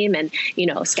Spanish team. And, you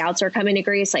know, scouts are coming to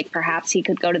Greece, like perhaps he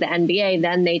could go to the NBA.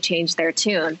 Then they changed their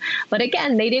tune. But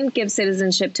again, they didn't give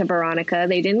citizenship to Veronica.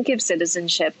 They didn't give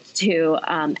citizenship to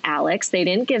Alex. They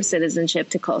didn't give citizenship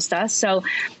to Kostas. So,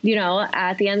 you know,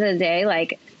 at the end of the day,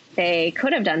 like, they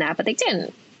could have done that, but they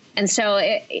didn't. And so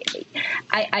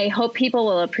I hope people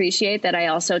will appreciate that I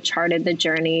also charted the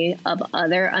journey of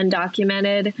other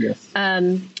undocumented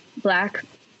Black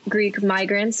Greek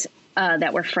migrants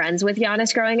that were friends with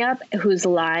Giannis growing up, whose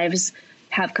lives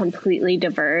have completely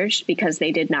diverged because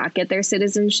they did not get their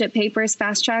citizenship papers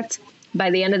fast-tracked.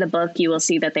 By the end of the book, you will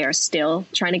see that they are still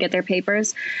trying to get their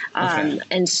papers.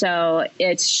 And so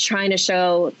it's trying to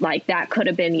show, like, that could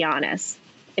have been Giannis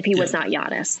if he was not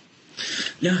Giannis.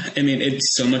 Yeah, I mean,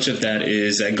 it's so much of that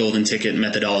is that golden ticket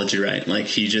methodology, right? Like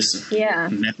he just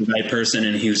met the right person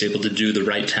and he was able to do the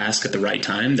right task at the right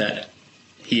time that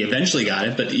he eventually got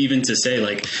it. But even to say,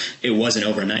 like, it wasn't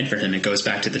overnight for him, it goes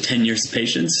back to the 10 years of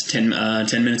patience, 10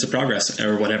 minutes of progress,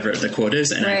 or whatever the quote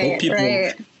is. And I hope people,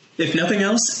 if nothing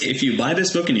else, if you buy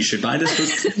this book, and you should buy this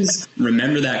book, please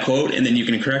remember that quote, and then you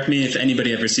can correct me if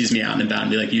anybody ever sees me out and about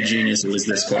and be like, you genius, it was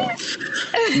this quote.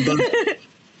 But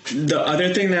the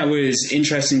other thing that was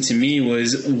interesting to me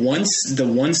was once the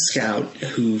one scout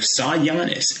who saw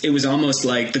Giannis, it was almost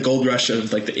like the gold rush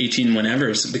of like the 18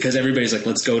 whenevers, because everybody's like,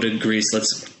 let's go to Greece,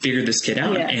 let's figure this kid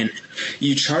out. And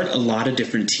you chart a lot of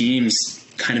different teams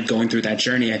kind of going through that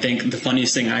journey. I think the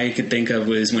funniest thing I could think of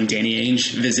was when Danny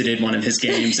Ainge visited one of his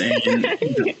games and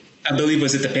I believe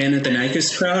was it the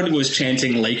Panathinaikos crowd was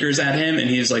chanting Lakers at him, and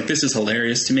he was like, this is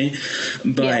hilarious to me.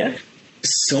 But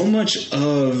so much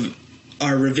of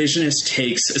our revisionist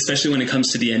takes, especially when it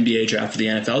comes to the NBA draft or the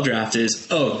NFL draft, is,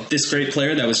 oh, this great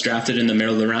player that was drafted in the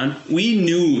middle of the round, we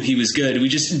knew he was good. We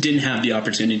just didn't have the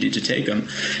opportunity to take him.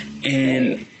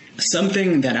 And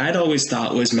something that I'd always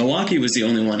thought was Milwaukee was the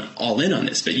only one all in on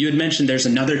this. But you had mentioned there's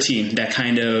another team that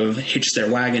kind of hitched their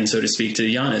wagon, so to speak, to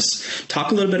Giannis.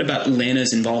 Talk a little bit about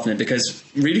Atlanta's involvement, because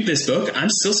reading this book,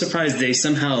 I'm still surprised they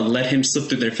somehow let him slip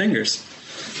through their fingers.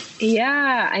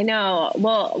 Yeah, I know.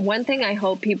 Well, one thing I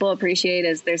hope people appreciate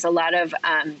is there's a lot of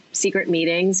secret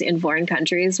meetings in foreign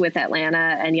countries with Atlanta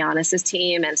and Giannis's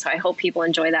team. And so I hope people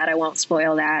enjoy that. I won't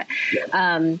spoil that.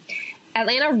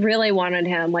 Atlanta really wanted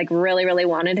him, like really, really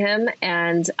wanted him.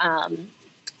 And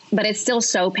but it's still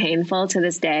so painful to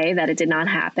this day that it did not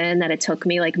happen, that it took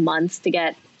me like months to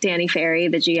get Danny Ferry,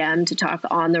 the GM, to talk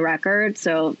on the record.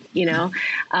 So, you know,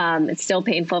 it's still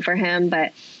painful for him.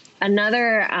 But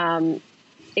another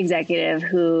executive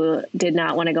who did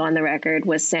not want to go on the record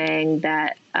was saying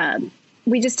that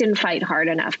we just didn't fight hard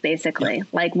enough, basically.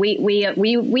 Like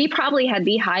we probably had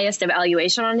the highest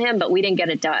evaluation on him, but we didn't get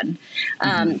it done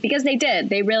because they did.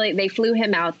 They flew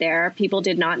him out there. People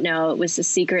did not know. It was a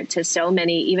secret to so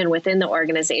many, even within the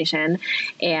organization.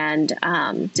 And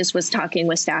just was talking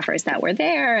with staffers that were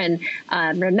there and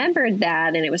remembered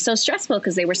that. And it was so stressful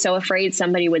because they were so afraid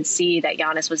somebody would see that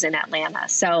Giannis was in Atlanta.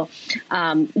 So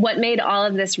what made all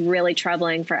of this really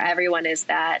troubling for everyone is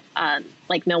that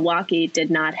like Milwaukee did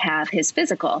not have his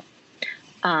physical.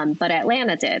 but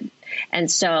Atlanta did.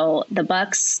 And so the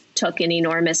Bucks took an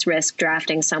enormous risk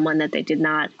drafting someone that they did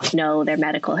not know their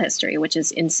medical history, which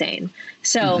is insane.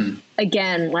 So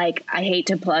again, like, I hate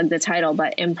to plug the title,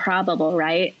 but Improbable,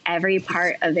 right? Every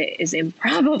part of it is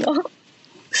improbable.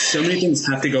 So many things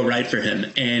have to go right for him.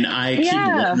 And I keep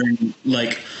wondering,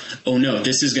 like, oh no,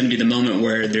 this is going to be the moment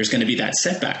where there's going to be that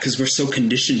setback, because we're so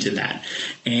conditioned to that.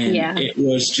 And it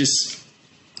was just,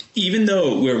 even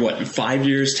though we're 5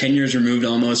 years, 10 years removed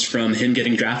almost from him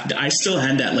getting drafted, I still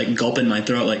had that like gulp in my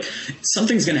throat. Like,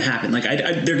 something's going to happen. Like,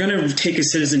 they're going to take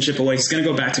his citizenship away. He's going to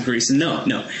go back to Greece. And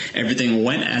no, everything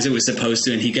went as it was supposed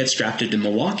to. And he gets drafted to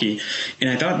Milwaukee. And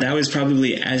I thought that was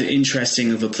probably as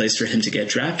interesting of a place for him to get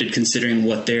drafted, considering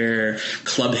what their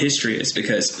club history is,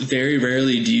 because very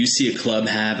rarely do you see a club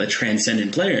have a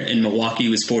transcendent player. And Milwaukee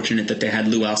was fortunate that they had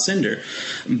Lou Alcindor.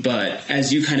 But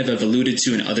as you kind of have alluded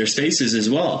to in other spaces as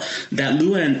well, that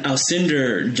Lou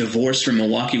Alcindor divorce from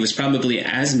Milwaukee was probably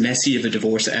as messy of a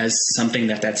divorce as something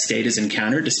that state has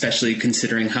encountered, especially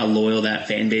considering how loyal that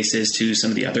fan base is to some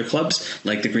of the other clubs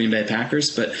like the Green Bay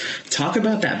Packers. But talk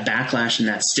about that backlash and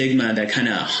that stigma that kind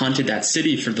of haunted that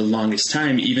city for the longest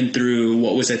time, even through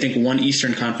what was, I think, one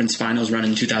Eastern Conference Finals run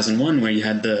in 2001 where you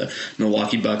had the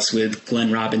Milwaukee Bucks with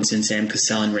Glenn Robinson, Sam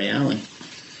Cassell, and Ray Allen.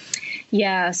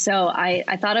 Yeah, so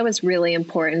I thought it was really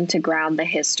important to ground the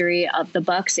history of the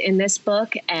Bucks in this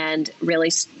book, and really,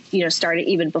 started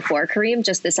even before Kareem,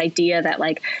 just this idea that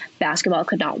like basketball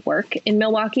could not work in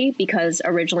Milwaukee because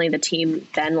originally the team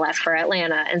then left for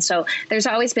Atlanta. And so there's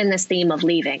always been this theme of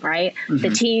leaving, right? The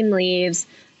team leaves,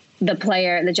 the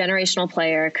generational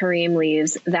player, Kareem,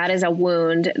 leaves. That is a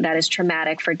wound that is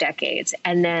traumatic for decades.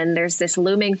 And then there's this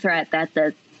looming threat that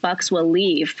the Bucks will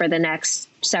leave for the next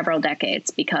several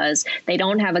decades because they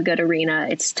don't have a good arena.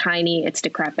 It's tiny, it's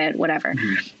decrepit, whatever.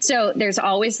 So there's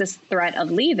always this threat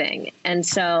of leaving. And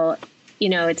so,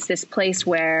 it's this place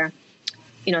where,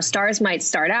 stars might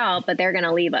start out, but they're going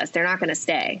to leave us. They're not going to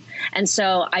stay. And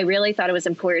so I really thought it was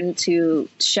important to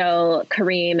show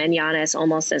Kareem and Giannis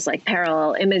almost as like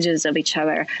parallel images of each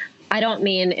other. I don't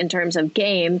mean in terms of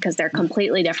game, because they're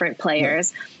completely different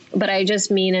players. But I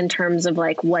just mean in terms of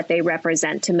like what they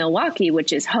represent to Milwaukee,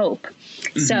 which is hope.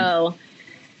 So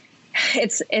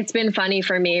it's been funny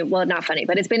for me. Well, not funny,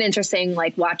 but it's been interesting,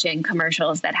 like watching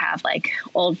commercials that have like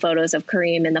old photos of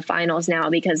Kareem in the finals now,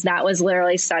 because that was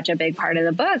literally such a big part of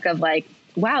the book of like,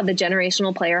 wow, the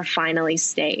generational player finally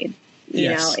stayed.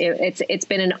 It's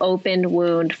been an opened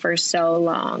wound for so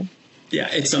long. Yeah,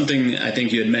 it's something I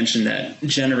think you had mentioned, that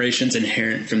generations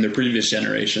inherit from their previous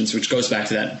generations, which goes back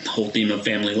to that whole theme of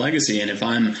family legacy. And if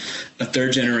I'm a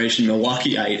third generation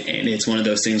Milwaukeeite, and it's one of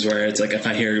those things where it's like if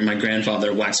I hear my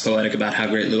grandfather wax poetic about how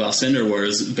great Lou Alcindor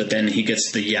was, but then he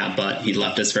gets but he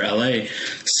left us for LA.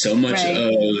 So much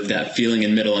of that feeling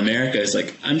in middle America is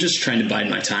like, I'm just trying to bide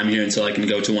my time here until I can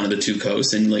go to one of the two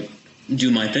coasts and like do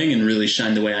my thing and really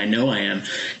shine the way I know I am.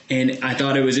 And I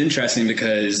thought it was interesting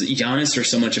because Giannis, for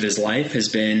so much of his life, has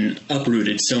been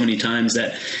uprooted so many times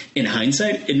that in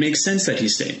hindsight, it makes sense that he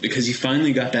stayed, because he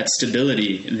finally got that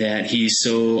stability that he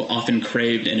so often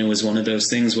craved. And it was one of those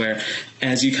things where,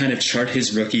 as you kind of chart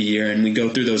his rookie year and we go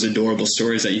through those adorable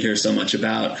stories that you hear so much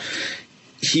about,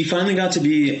 he finally got to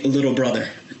be a little brother.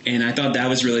 And I thought that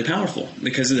was really powerful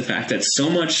because of the fact that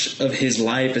so much of his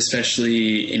life,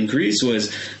 especially in Greece,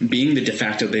 was being the de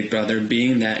facto big brother,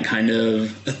 being that kind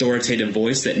of authoritative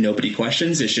voice that nobody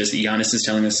questions. It's just Giannis is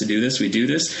telling us to do this, we do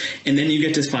this. And then you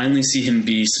get to finally see him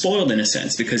be spoiled in a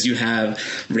sense, because you have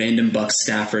random Bucks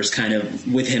staffers kind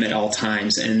of with him at all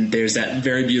times. And there's that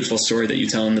very beautiful story that you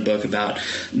tell in the book about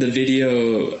the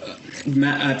video.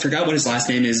 I forgot what his last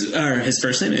name is, or his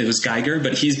first name. It was Geiger,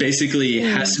 but he's basically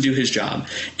has to do his job,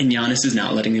 and Giannis is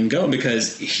not letting him go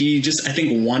because he just, I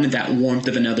think, wanted that warmth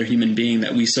of another human being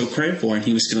that we so crave for, and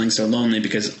he was feeling so lonely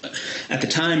because at the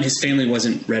time his family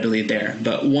wasn't readily there.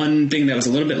 But one thing that was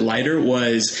a little bit lighter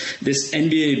was this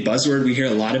NBA buzzword we hear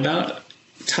a lot about.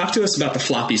 Talk to us about the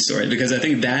floppy story, because I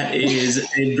think that is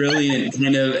a brilliant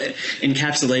kind of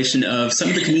encapsulation of some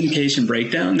of the communication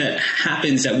breakdown that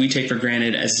happens that we take for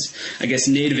granted as, I guess,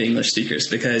 native English speakers,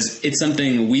 because it's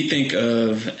something we think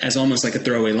of as almost like a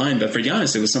throwaway line. But for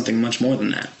Giannis, it was something much more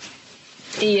than that.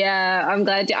 Yeah, I'm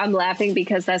glad. I'm laughing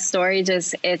because that story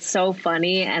it's so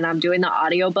funny, and I'm doing the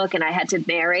audiobook and I had to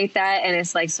narrate that, and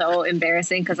it's like so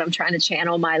embarrassing because I'm trying to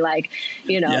channel my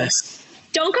yes.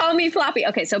 Don't call me Floppy.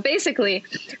 Okay, so basically,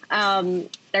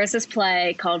 there's this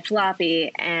play called Floppy,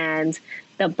 and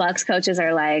the Bucks coaches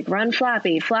are like, run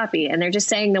floppy, floppy. And they're just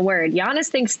saying the word. Giannis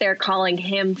thinks they're calling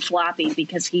him floppy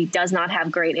because he does not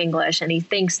have great English. And he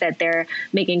thinks that they're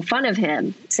making fun of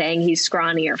him, saying he's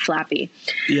scrawny or flappy.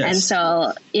 Yes. And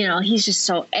so, he's just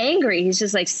so angry. He's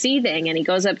just like seething. And he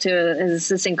goes up to his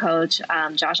assistant coach,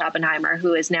 Josh Oppenheimer,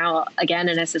 who is now, again,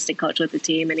 an assistant coach with the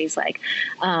team. And he's like,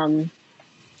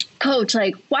 coach,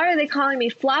 like, why are they calling me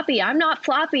floppy? I'm not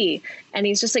floppy. And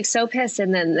he's just like so pissed.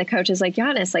 And then the coach is like,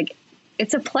 Giannis, like,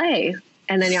 it's a play.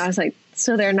 And then Giannis like,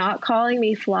 so they're not calling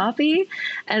me floppy?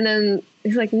 And then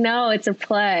he's like, no, it's a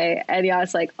play. And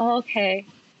Giannis like, oh, okay.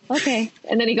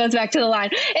 And then he goes back to the line.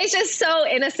 It's just so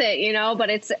innocent, but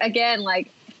it's, again,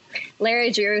 like, Larry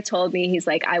Drew told me, he's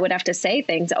like, I would have to say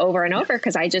things over and over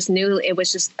because I just knew it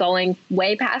was just going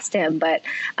way past him. But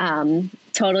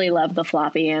totally love the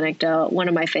floppy anecdote. One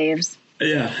of my faves.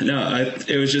 Yeah, no,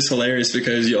 it was just hilarious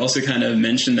because you also kind of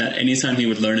mentioned that anytime he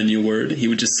would learn a new word, he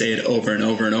would just say it over and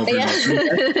over and over. Yeah. And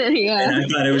over. Yeah. And I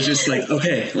thought it was just like,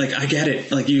 okay, like, I get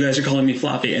it. Like, you guys are calling me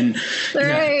floppy. And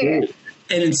right. Yeah,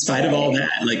 and in spite of all that,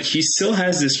 like, he still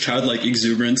has this childlike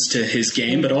exuberance to his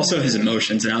game, but also his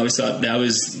emotions. And I always thought that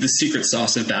was the secret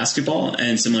sauce of basketball,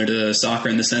 and similar to soccer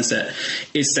in the sense that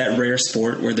it's that rare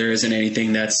sport where there isn't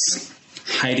anything that's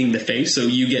hiding the face. So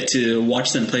you get to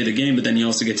watch them play the game, but then you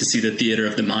also get to see the theater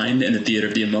of the mind and the theater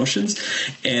of the emotions.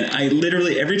 And I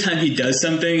literally, every time he does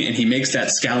something and he makes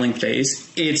that scowling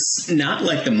face, it's not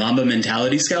like the Mamba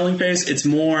mentality scowling face. It's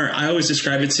more, I always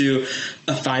describe it to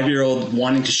a 5-year-old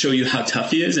wanting to show you how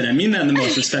tough he is. And I mean that in the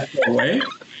most respectful way.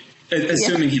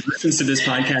 Assuming he listens to this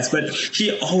podcast, but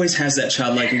he always has that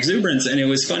childlike exuberance. And it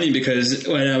was funny because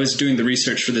when I was doing the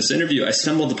research for this interview, I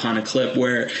stumbled upon a clip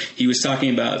where he was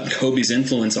talking about Kobe's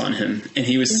influence on him. And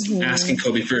he was asking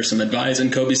Kobe for some advice,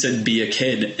 and Kobe said, be a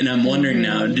kid. And I'm wondering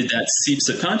now, did that seep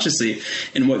subconsciously?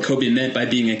 And what Kobe meant by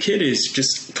being a kid is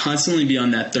just constantly be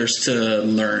on that thirst to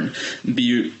learn,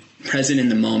 be present in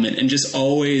the moment, and just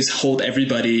always hold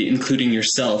everybody, including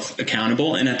yourself,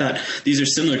 accountable. And I thought these are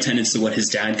similar tenets to what his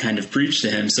dad kind of preached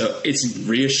to him. So it's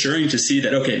reassuring to see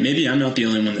that, okay, maybe I'm not the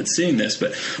only one that's seeing this.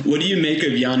 But what do you make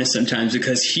of Giannis sometimes?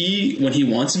 Because he, when he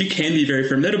wants to be, can be very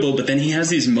formidable, but then he has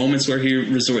these moments where he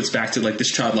resorts back to like this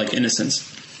childlike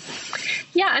innocence.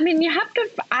 Yeah, I mean, you have to,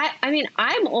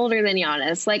 I'm older than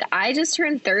Giannis. Like, I just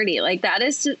turned 30. Like, that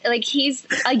is just, like, he's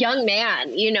a young man,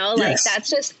 like, yes. That's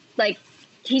just, like,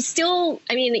 he's still,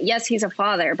 I mean, yes, he's a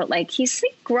father, but like he's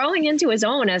like growing into his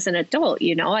own as an adult,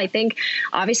 I think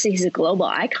obviously he's a global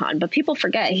icon, but people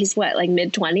forget he's like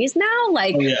mid-20s now.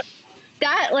 Like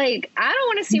that, like, I don't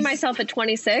want to see myself at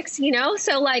 26,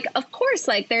 So like, of course,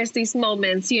 like there's these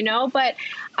moments, but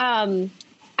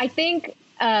I think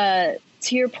to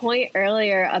your point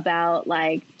earlier about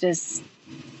like just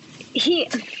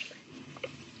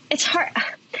it's hard.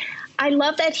 I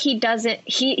love that he doesn't,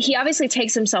 he obviously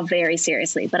takes himself very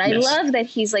seriously, but I love that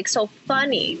he's like so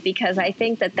funny because I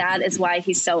think that is why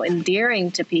he's so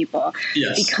endearing to people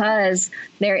because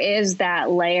there is that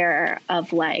layer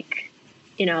of like,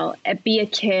 be a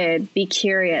kid, be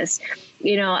curious.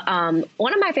 One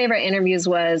of my favorite interviews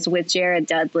was with Jared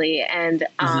Dudley, and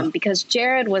because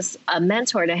Jared was a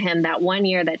mentor to him that one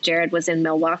year that Jared was in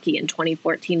Milwaukee in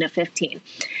 2014 to 15.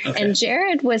 Okay. And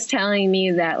Jared was telling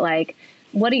me that like,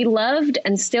 what he loved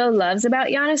and still loves about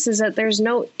Giannis is that there's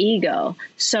no ego.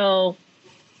 So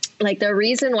like the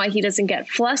reason why he doesn't get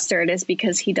flustered is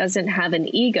because he doesn't have an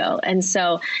ego. And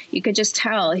so you could just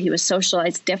tell he was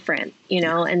socialized different,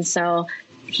 and so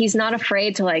he's not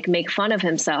afraid to like make fun of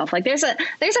himself. Like there's a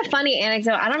funny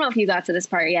anecdote. I don't know if you got to this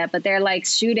part yet, but they're like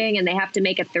shooting and they have to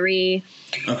make a 3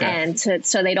 and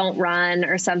so they don't run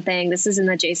or something. This is in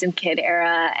the Jason Kidd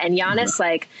era. And Giannis,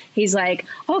 like, he's like,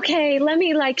 okay, let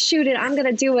me like shoot it. I'm going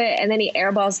to do it. And then he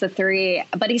airballs the 3,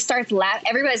 but he starts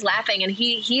everybody's laughing and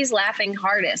he's laughing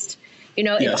hardest.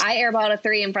 If I airballed a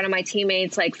 3 in front of my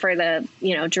teammates, like for the,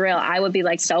 drill, I would be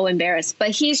like so embarrassed, but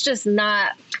he's just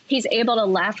not, he's able to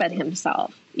laugh at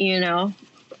himself,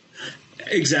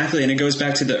 Exactly. And it goes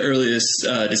back to the earliest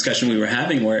discussion we were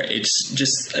having where it's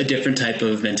just a different type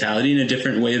of mentality and a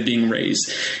different way of being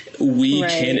raised. We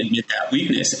can't admit that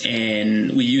weakness,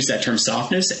 and we use that term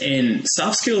softness, and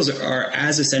soft skills are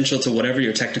as essential to whatever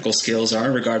your technical skills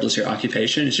are, regardless of your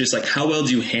occupation. It's just like, how well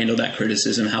do you handle that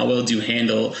criticism? How well do you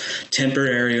handle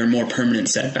temporary or more permanent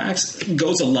setbacks? It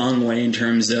goes a long way in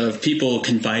terms of people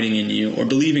confiding in you or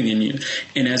believing in you.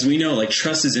 And as we know, like,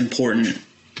 trust is important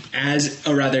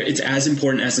it's as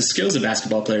important as the skills a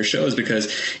basketball player shows, because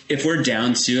if we're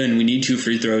down 2 and we need 2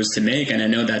 free throws to make, and I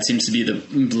know that seems to be the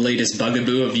latest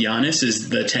bugaboo of Giannis is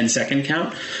the 10-second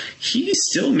count, he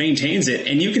still maintains it.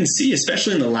 And you can see,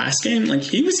 especially in the last game, like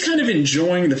he was kind of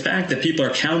enjoying the fact that people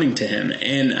are counting to him.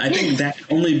 And I think that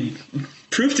only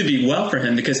proved to be well for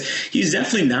him, because he's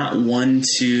definitely not one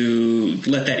to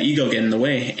let that ego get in the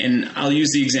way. And I'll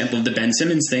use the example of the Ben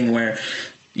Simmons thing, where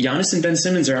Giannis and Ben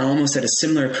Simmons are almost at a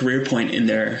similar career point in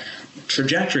their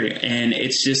trajectory, and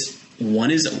it's just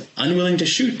one is unwilling to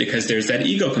shoot because there's that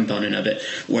ego component of it.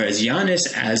 Whereas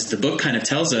Giannis, as the book kind of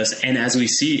tells us, and as we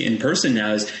see in person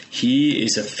now, is he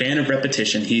is a fan of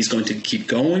repetition. He's going to keep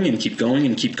going and keep going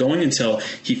and keep going until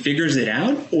he figures it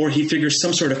out, or he figures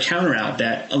some sort of counter out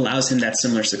that allows him that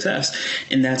similar success.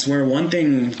 And that's where one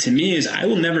thing to me is I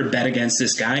will never bet against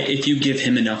this guy if you give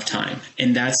him enough time.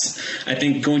 And that's, I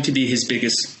think, going to be his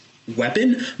biggest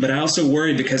weapon. But I also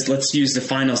worry, because let's use the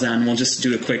finals now, and we'll just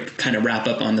do a quick kind of wrap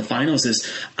up on the finals, is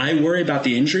I worry about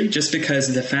the injury, just because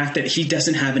of the fact that he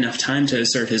doesn't have enough time to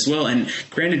assert his will. And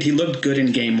granted, he looked good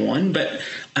in game 1, but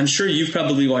I'm sure you've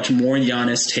probably watched more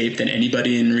Giannis tape than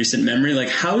anybody in recent memory. Like,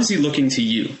 how is he looking to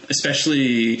you,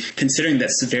 especially considering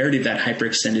that severity of that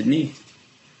hyperextended knee?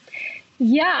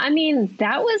 Yeah, I mean,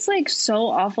 that was like so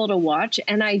awful to watch,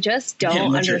 and I just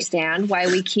don't understand why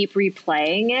we keep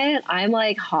replaying it. I'm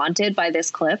like haunted by this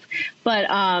clip, but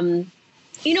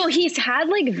you know, he's had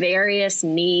like various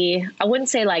knee, I wouldn't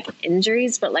say like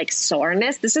injuries, but like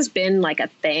soreness. This has been like a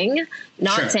thing,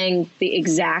 not saying the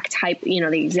exact type, you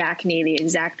know, the exact knee, the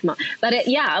exact, but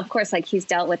yeah, of course, like he's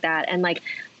dealt with that. And like,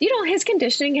 you know, his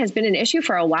conditioning has been an issue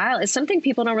for a while. It's something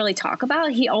people don't really talk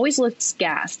about. He always looks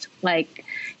gassed. Like,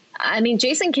 I mean,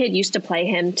 Jason Kidd used to play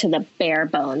him to the bare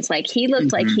bones. Like, he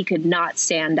looked like he could not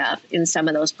stand up in some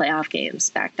of those playoff games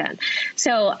back then.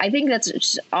 So I think that's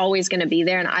just always going to be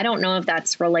there. And I don't know if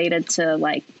that's related to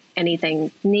like anything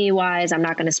knee wise. I'm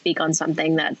not going to speak on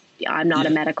something that I'm not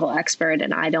a medical expert,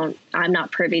 and I'm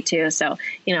not privy to. So,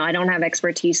 you know, I don't have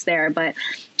expertise there. But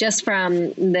just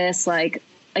from this, like,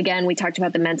 again, we talked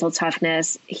about the mental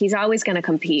toughness. He's always going to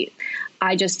compete.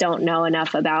 I just don't know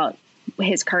enough about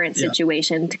his current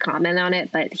situation to comment on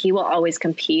it, but he will always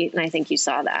compete. And I think you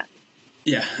saw that.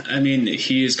 Yeah. I mean,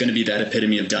 he is going to be that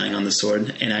epitome of dying on the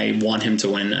sword, and I want him to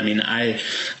win. I mean, I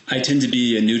tend to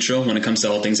be a neutral when it comes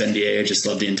to all things NBA. I just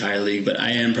love the entire league, but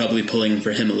I am probably pulling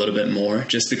for him a little bit more,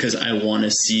 just because I want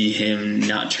to see him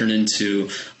not turn into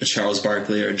a Charles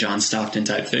Barkley or a John Stockton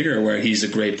type figure, where he's a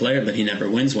great player, but he never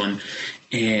wins one.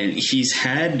 And he's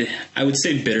had, I would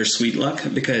say, bittersweet luck,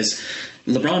 because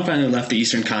LeBron finally left the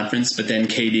Eastern Conference, but then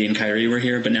KD and Kyrie were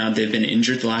here, but now they've been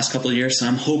injured the last couple of years. So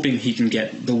I'm hoping he can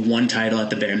get the one title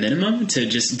at the bare minimum to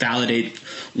just validate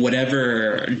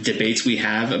whatever debates we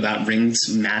have about rings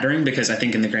mattering, because I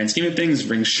think in the grand scheme of things,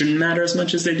 rings shouldn't matter as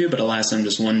much as they do, but allows them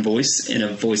just one voice in a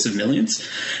voice of millions.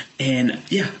 And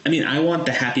yeah, I mean, I want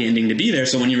the happy ending to be there.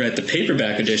 So when you read the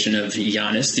paperback edition of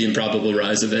Giannis, The Improbable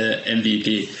Rise of an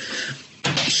MVP,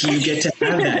 you get to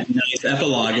have that nice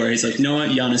epilogue where he's like, you know what,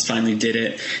 Giannis finally did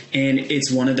it. And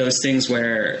it's one of those things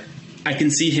where I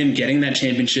can see him getting that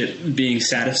championship, being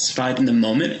satisfied in the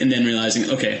moment, and then realizing,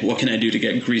 okay, what can I do to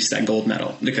get Greece that gold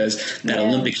medal? Because that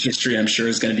Olympic history, I'm sure,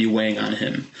 is going to be weighing on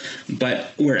him.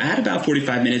 But we're at about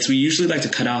 45 minutes. We usually like to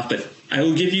cut off, but I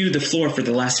will give you the floor for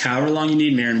the last however long you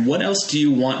need, Mirin. What else do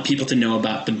you want people to know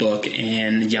about the book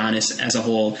and Giannis as a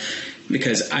whole?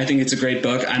 Because I think it's a great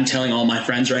book. I'm telling all my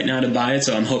friends right now to buy it,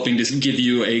 so I'm hoping to give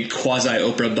you a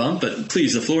quasi-Oprah bump. But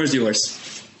please, the floor is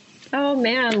yours. Oh,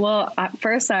 man. Well,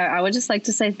 first, I would just like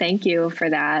to say thank you for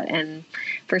that, and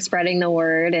for spreading the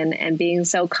word and being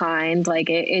so kind. Like,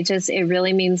 it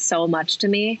really means so much to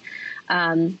me.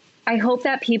 I hope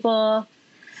that people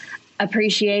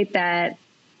appreciate that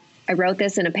I wrote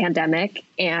this in a pandemic,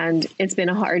 and it's been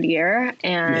a hard year,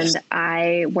 and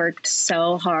I worked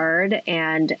so hard,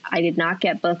 and I did not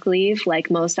get book leave like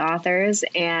most authors.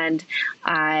 And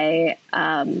I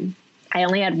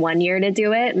only had 1 year to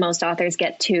do it. Most authors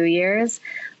get 2 years.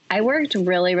 I worked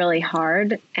really, really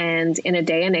hard. And in a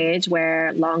day and age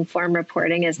where long form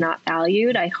reporting is not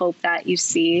valued, I hope that you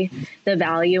see the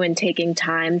value in taking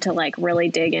time to like really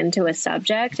dig into a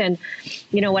subject. And,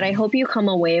 you know, what I hope you come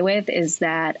away with is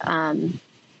that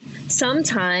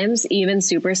sometimes even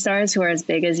superstars who are as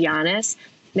big as Giannis,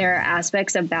 there are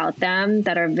aspects about them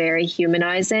that are very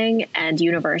humanizing and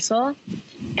universal.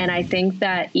 And I think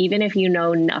that even if you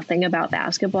know nothing about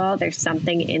basketball, there's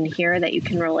something in here that you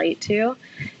can relate to.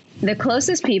 the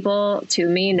closest people to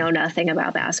me know nothing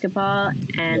about basketball.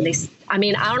 And I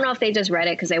don't know if they just read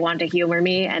it because they want to humor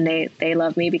me and they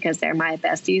love me because they're my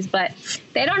besties, but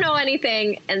they don't know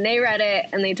anything and they read it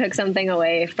and they took something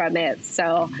away from it.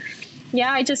 So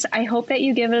yeah, I hope that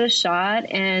you give it a shot.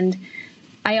 And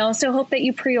I also hope that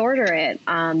you pre-order it.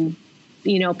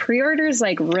 Pre-orders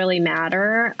really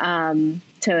matter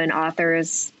to an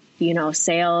author's,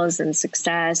 sales and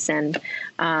success. And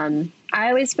I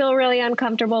always feel really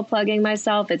uncomfortable plugging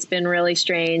myself. It's been really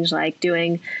strange,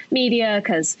 doing media,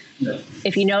 because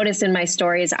if you notice in my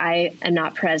stories, I am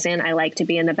not present. I like to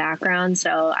be in the background.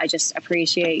 So I just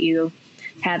appreciate you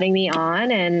having me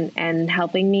on and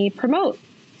helping me promote.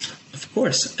 Of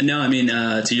course. No,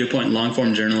 to your point, long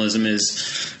form journalism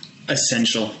is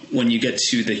essential when you get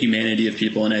to the humanity of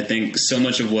people. And I think so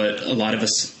much of what a lot of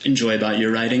us enjoy about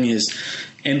your writing is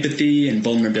empathy and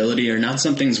vulnerability are not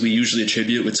some things we usually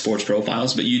attribute with sports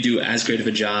profiles, but you do as great of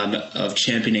a job of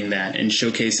championing that and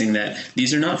showcasing that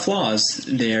these are not flaws.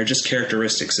 They are just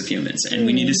characteristics of humans, and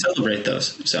we need to celebrate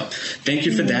those. So thank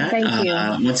you for that. Thank you.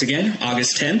 Once again,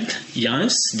 August 10th,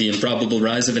 Giannis, the improbable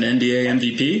rise of an NBA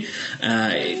MVP.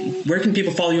 Where can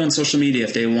people follow you on social media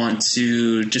if they want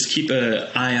to just keep an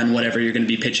eye on whatever you're going to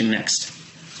be pitching next?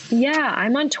 Yeah,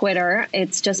 I'm on Twitter.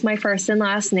 It's just my first and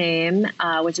last name,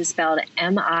 which is spelled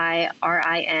MIRINFADER.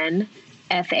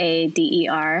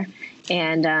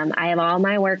 And I have all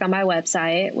my work on my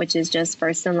website, which is just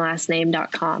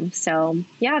firstandlastname.com. So,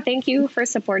 yeah, thank you for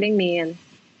supporting me. And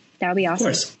that would be awesome.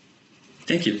 Of course.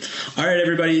 Thank you. All right,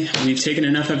 everybody. We've taken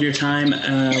enough of your time.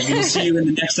 We'll see you in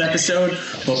the next episode.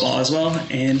 Hope all is well.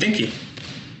 And thank you.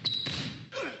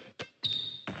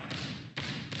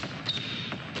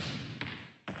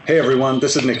 Hey everyone,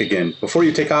 this is Nick again. Before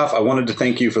you take off, I wanted to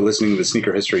thank you for listening to the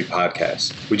Sneaker History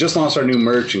Podcast. We just launched our new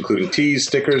merch, including tees,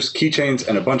 stickers, keychains,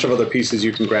 and a bunch of other pieces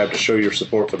you can grab to show your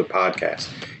support for the podcast.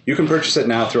 You can purchase it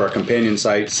now through our companion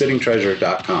site,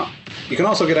 sittingtreasure.com. You can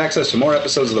also get access to more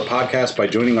episodes of the podcast by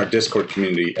joining our Discord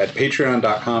community at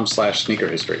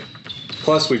patreon.com/sneakerhistory.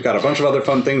 Plus, we've got a bunch of other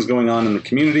fun things going on in the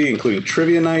community, including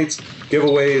trivia nights,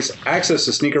 giveaways, access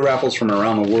to sneaker raffles from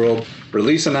around the world,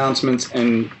 release announcements,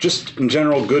 and just in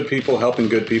general, good people helping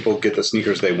good people get the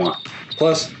sneakers they want.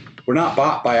 Plus, we're not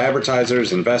bought by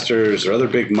advertisers, investors, or other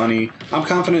big money. I'm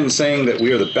confident in saying that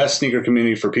we are the best sneaker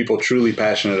community for people truly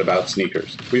passionate about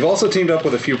sneakers. We've also teamed up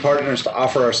with a few partners to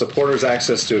offer our supporters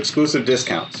access to exclusive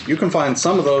discounts. You can find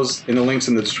some of those in the links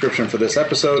in the description for this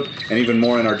episode, and even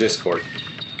more in our Discord.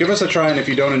 Give us a try, and if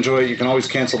you don't enjoy it, you can always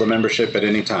cancel the membership at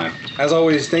any time. As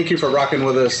always, thank you for rocking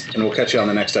with us, and we'll catch you on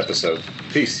the next episode.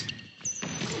 Peace.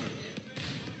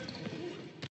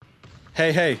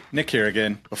 Hey, Nick here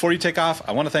again. Before you take off,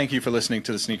 I want to thank you for listening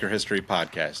to the Sneaker History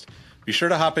Podcast. Be sure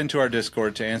to hop into our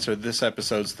Discord to answer this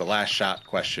episode's The Last Shot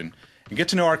question and get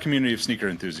to know our community of sneaker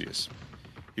enthusiasts.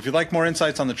 If you'd like more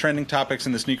insights on the trending topics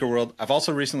in the sneaker world, I've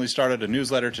also recently started a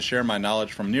newsletter to share my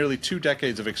knowledge from nearly 2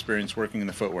 decades of experience working in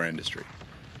the footwear industry.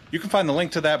 You can find the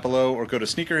link to that below or go to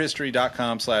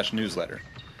sneakerhistory.com/newsletter.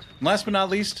 And last but not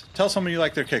least, tell someone you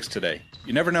like their kicks today.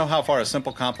 You never know how far a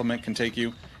simple compliment can take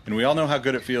you, and we all know how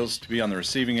good it feels to be on the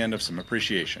receiving end of some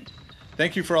appreciation.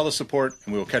 Thank you for all the support,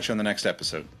 and we will catch you on the next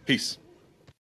episode. Peace.